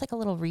was almost like a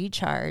little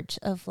recharge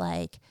of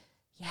like,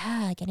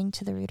 yeah, getting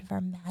to the root of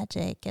our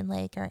magic and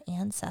like our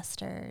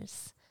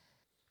ancestors.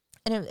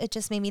 And it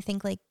just made me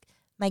think like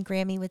my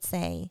Grammy would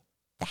say,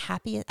 the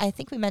happiest, I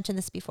think we mentioned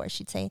this before,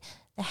 she'd say,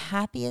 the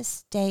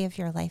happiest day of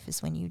your life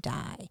is when you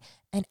die.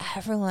 And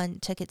everyone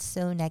took it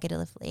so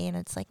negatively. And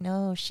it's like,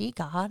 no, she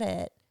got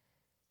it.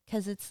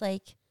 Because it's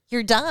like,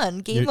 you're done,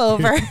 game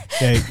over.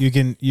 Yeah,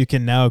 you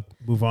can now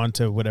move on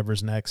to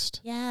whatever's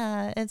next.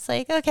 Yeah, it's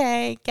like,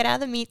 okay, get out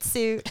of the meat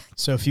suit.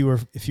 So if you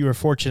were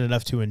fortunate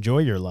enough to enjoy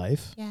your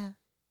life, Yeah.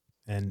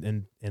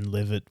 and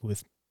live it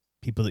with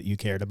people that you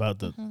cared about,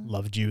 that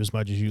loved you as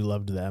much as you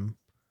loved them,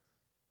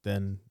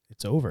 then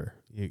it's over.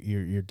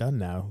 You're done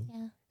now.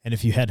 Yeah. And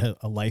if you had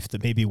a life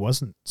that maybe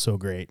wasn't so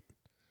great,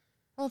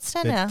 Well, it's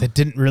done now. that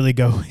didn't really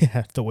go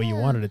the way you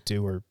wanted it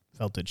to or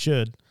felt it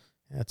should,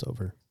 yeah, it's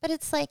over. But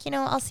it's like, you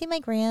know, I'll see my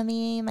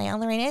Grammy, my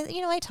Aunt Lorraine.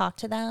 I talk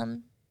to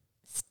them,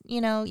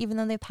 you know, even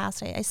though they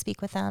passed, I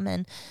speak with them.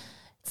 And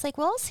it's like,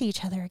 well, I'll see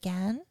each other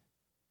again.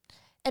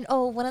 And,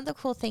 one of the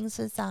cool things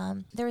was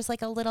there was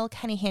like a little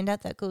kind of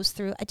handout that goes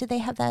through. Did they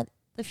have that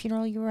the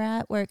funeral you were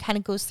at where it kind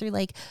of goes through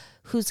like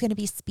who's going to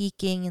be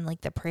speaking and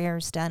like the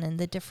prayers done and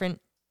the different.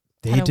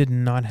 They did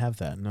not have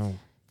that, no.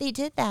 They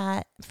did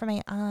that for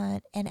my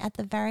aunt. And at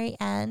the very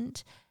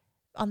end,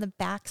 on the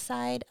back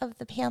side of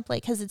the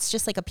pamphlet, because it's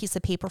just like a piece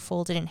of paper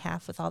folded in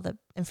half with all the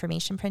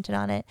information printed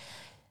on it,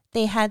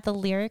 they had the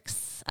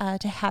lyrics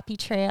to Happy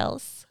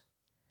Trails.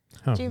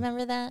 Oh, Do you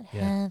remember that?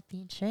 Yeah.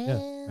 Happy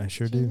Trails. I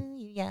sure to do.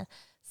 you. Yeah.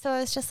 So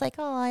I was just like,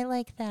 oh, I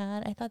like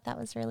that. I thought that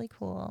was really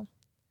cool.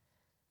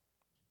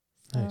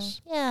 So,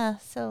 Nice. yeah.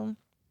 So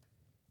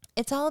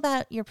it's all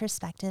about your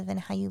perspective and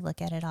how you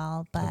look at it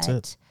all. But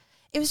That's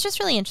it was just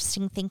really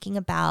interesting thinking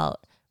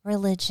about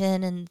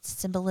religion and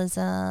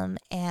symbolism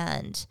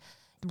and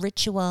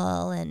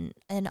ritual and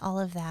all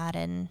of that.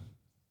 And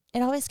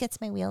it always gets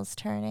my wheels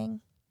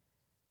turning.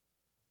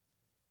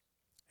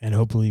 And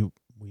hopefully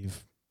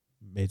we've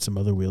made some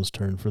other wheels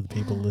turn for the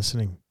people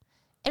listening.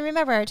 And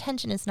remember, our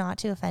intention is not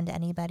to offend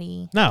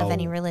anybody No, of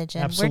any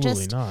religion. Absolutely We're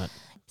just not.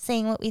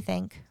 saying what we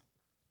think.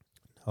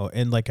 Oh,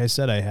 and like I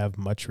said, I have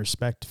much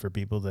respect for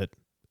people that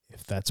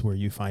if that's where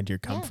you find your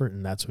comfort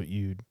and that's what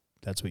you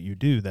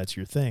do, that's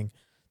your thing,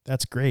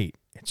 that's great.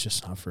 It's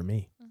just not for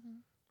me.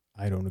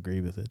 I don't agree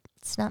with it.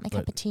 It's not my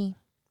cup of tea.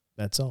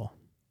 That's all.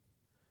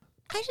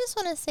 I just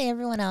want to say,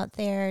 everyone out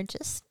there,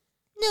 just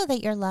know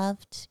that you're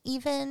loved,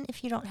 even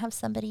if you don't have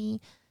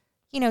somebody,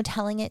 you know,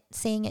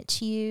 saying it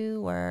to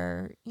you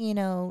or, you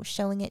know,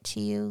 showing it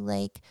to you.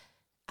 Like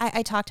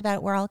I talked about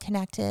it. We're all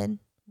connected.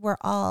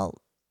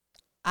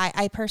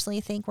 I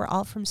personally think we're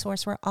all from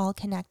source. We're all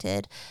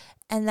connected.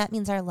 And that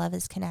means our love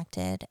is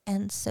connected.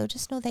 And so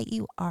just know that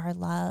you are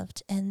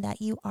loved and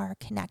that you are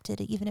connected,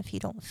 even if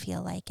you don't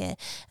feel like it.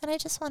 And I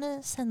just want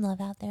to send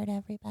love out there to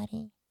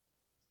everybody.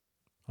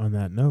 On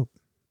that note,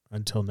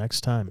 until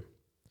next time,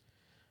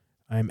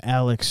 I'm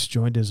Alex,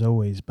 joined as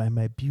always by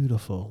my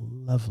beautiful,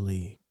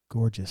 lovely,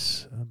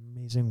 gorgeous,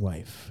 amazing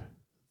wife,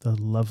 the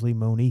lovely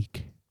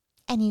Monique.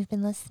 And you've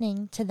been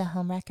listening to the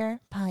Homewrecker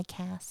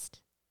Podcast.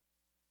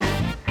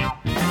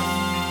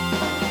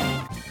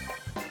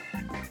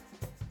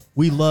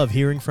 We love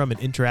hearing from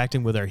and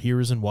interacting with our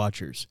hearers and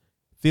watchers.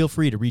 Feel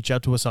free to reach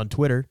out to us on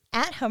Twitter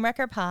At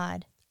Homewrecker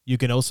Pod. You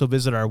can also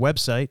visit our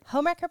website,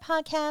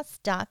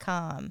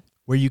 homewreckerpodcast.com,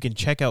 where you can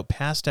check out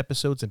past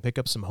episodes and pick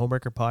up some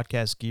Homewrecker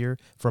Podcast gear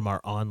from our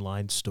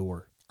online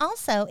store.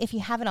 Also, if you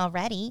haven't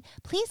already,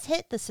 please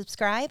hit the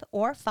subscribe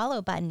or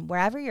follow button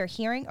wherever you're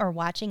hearing or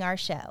watching our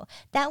show.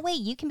 That way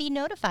you can be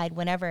notified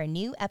whenever a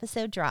new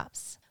episode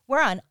drops.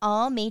 We're on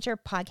all major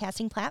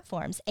podcasting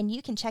platforms, and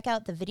you can check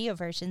out the video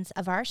versions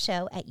of our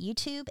show at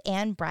YouTube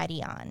and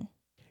Brighteon.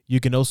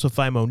 You can also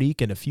find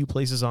Monique in a few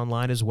places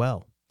online as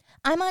well.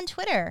 I'm on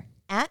Twitter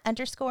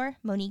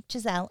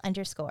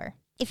 @_MoniqueGiselle_.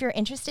 If you're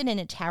interested in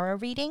a tarot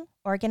reading,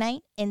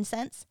 organite,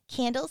 incense,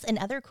 candles, and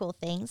other cool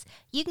things,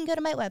 you can go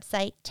to my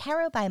website,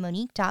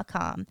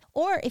 tarotbymonique.com.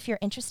 Or if you're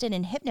interested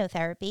in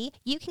hypnotherapy,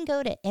 you can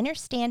go to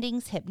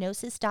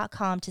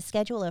innerstandingshypnosis.com to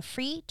schedule a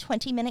free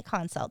 20-minute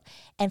consult.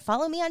 And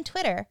follow me on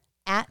Twitter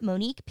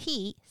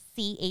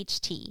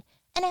 @MoniquePCHT.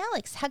 And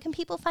Alex, how can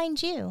people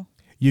find you?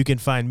 You can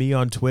find me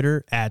on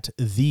Twitter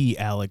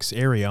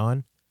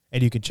 @TheAlexArion,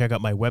 and you can check out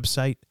my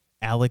website,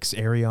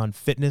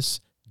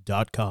 AlexArionFitness.com.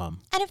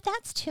 And if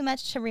that's too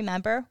much to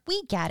remember,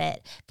 we get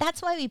it.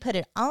 That's why we put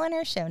it all in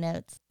our show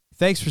notes.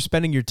 Thanks for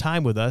spending your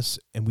time with us,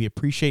 and we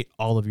appreciate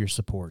all of your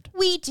support.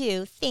 We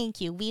do. Thank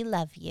you. We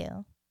love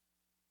you.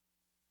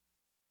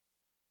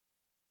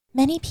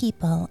 Many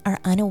people are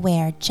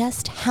unaware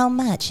just how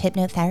much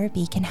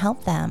hypnotherapy can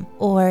help them,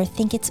 or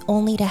think it's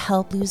only to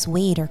help lose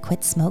weight or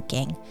quit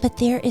smoking. But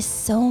there is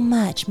so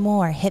much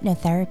more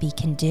hypnotherapy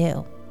can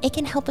do. It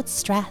can help with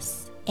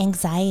stress,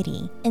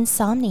 anxiety,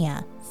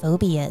 insomnia,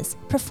 phobias,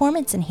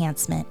 performance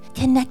enhancement,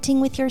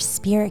 connecting with your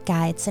spirit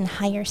guides and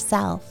higher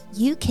self.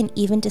 You can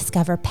even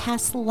discover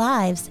past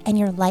lives and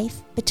your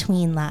life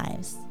between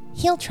lives.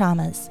 Heal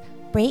traumas,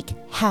 break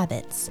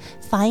habits,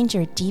 find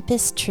your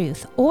deepest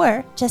truth,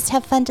 or just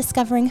have fun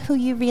discovering who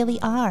you really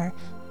are,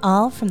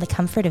 all from the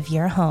comfort of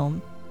your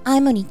home.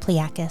 I'm Monique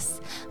Pliakis.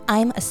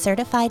 I'm a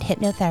certified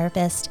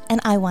hypnotherapist,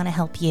 and I want to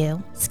help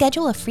you.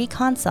 Schedule a free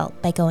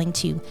consult by going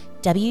to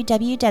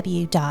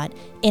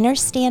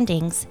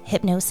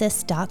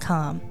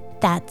www.innerstandingshypnosis.com.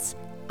 That's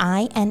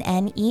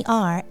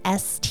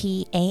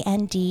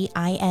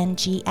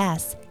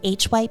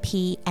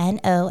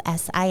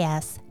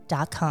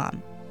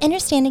INNERSTANDINGSHYPNOSIS.com.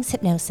 Innerstandings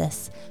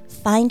Hypnosis.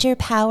 Find your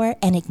power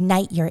and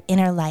ignite your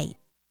inner light.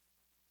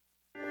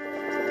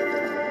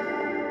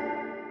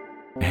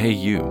 Hey,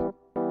 you.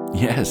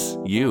 Yes,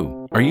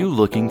 you. Are you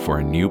looking for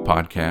a new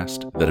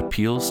podcast that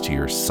appeals to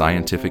your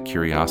scientific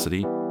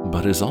curiosity,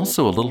 but is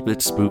also a little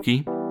bit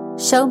spooky?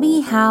 Show me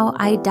how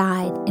I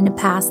died in a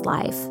past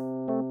life.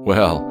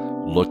 Well,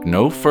 look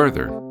no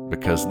further,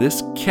 because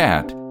this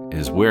cat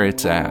is where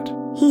it's at.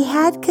 He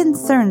had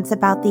concerns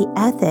about the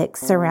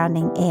ethics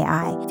surrounding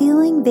AI,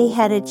 feeling they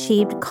had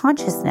achieved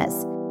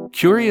consciousness.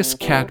 Curious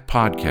Cat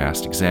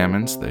Podcast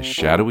examines the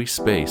shadowy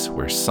space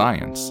where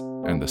science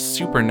and the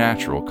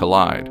supernatural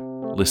collide.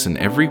 Listen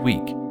every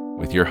week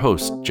with your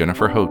host,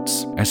 Jennifer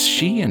Holtz, as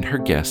she and her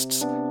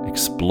guests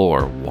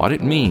explore what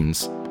it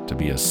means to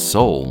be a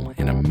soul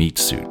in a meat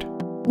suit.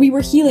 We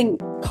were healing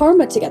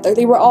karma together.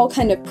 They were all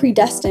kind of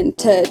predestined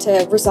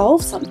to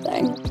resolve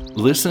something.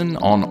 Listen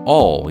on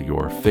all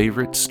your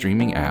favorite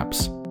streaming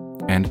apps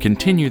and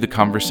continue the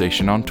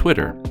conversation on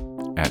Twitter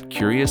at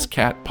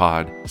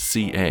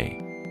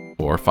CuriousCatPodCA,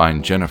 or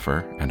find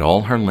Jennifer and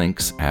all her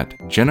links at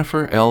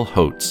Jennifer L.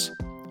 Holtz,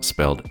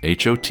 spelled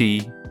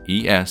HOTES.com.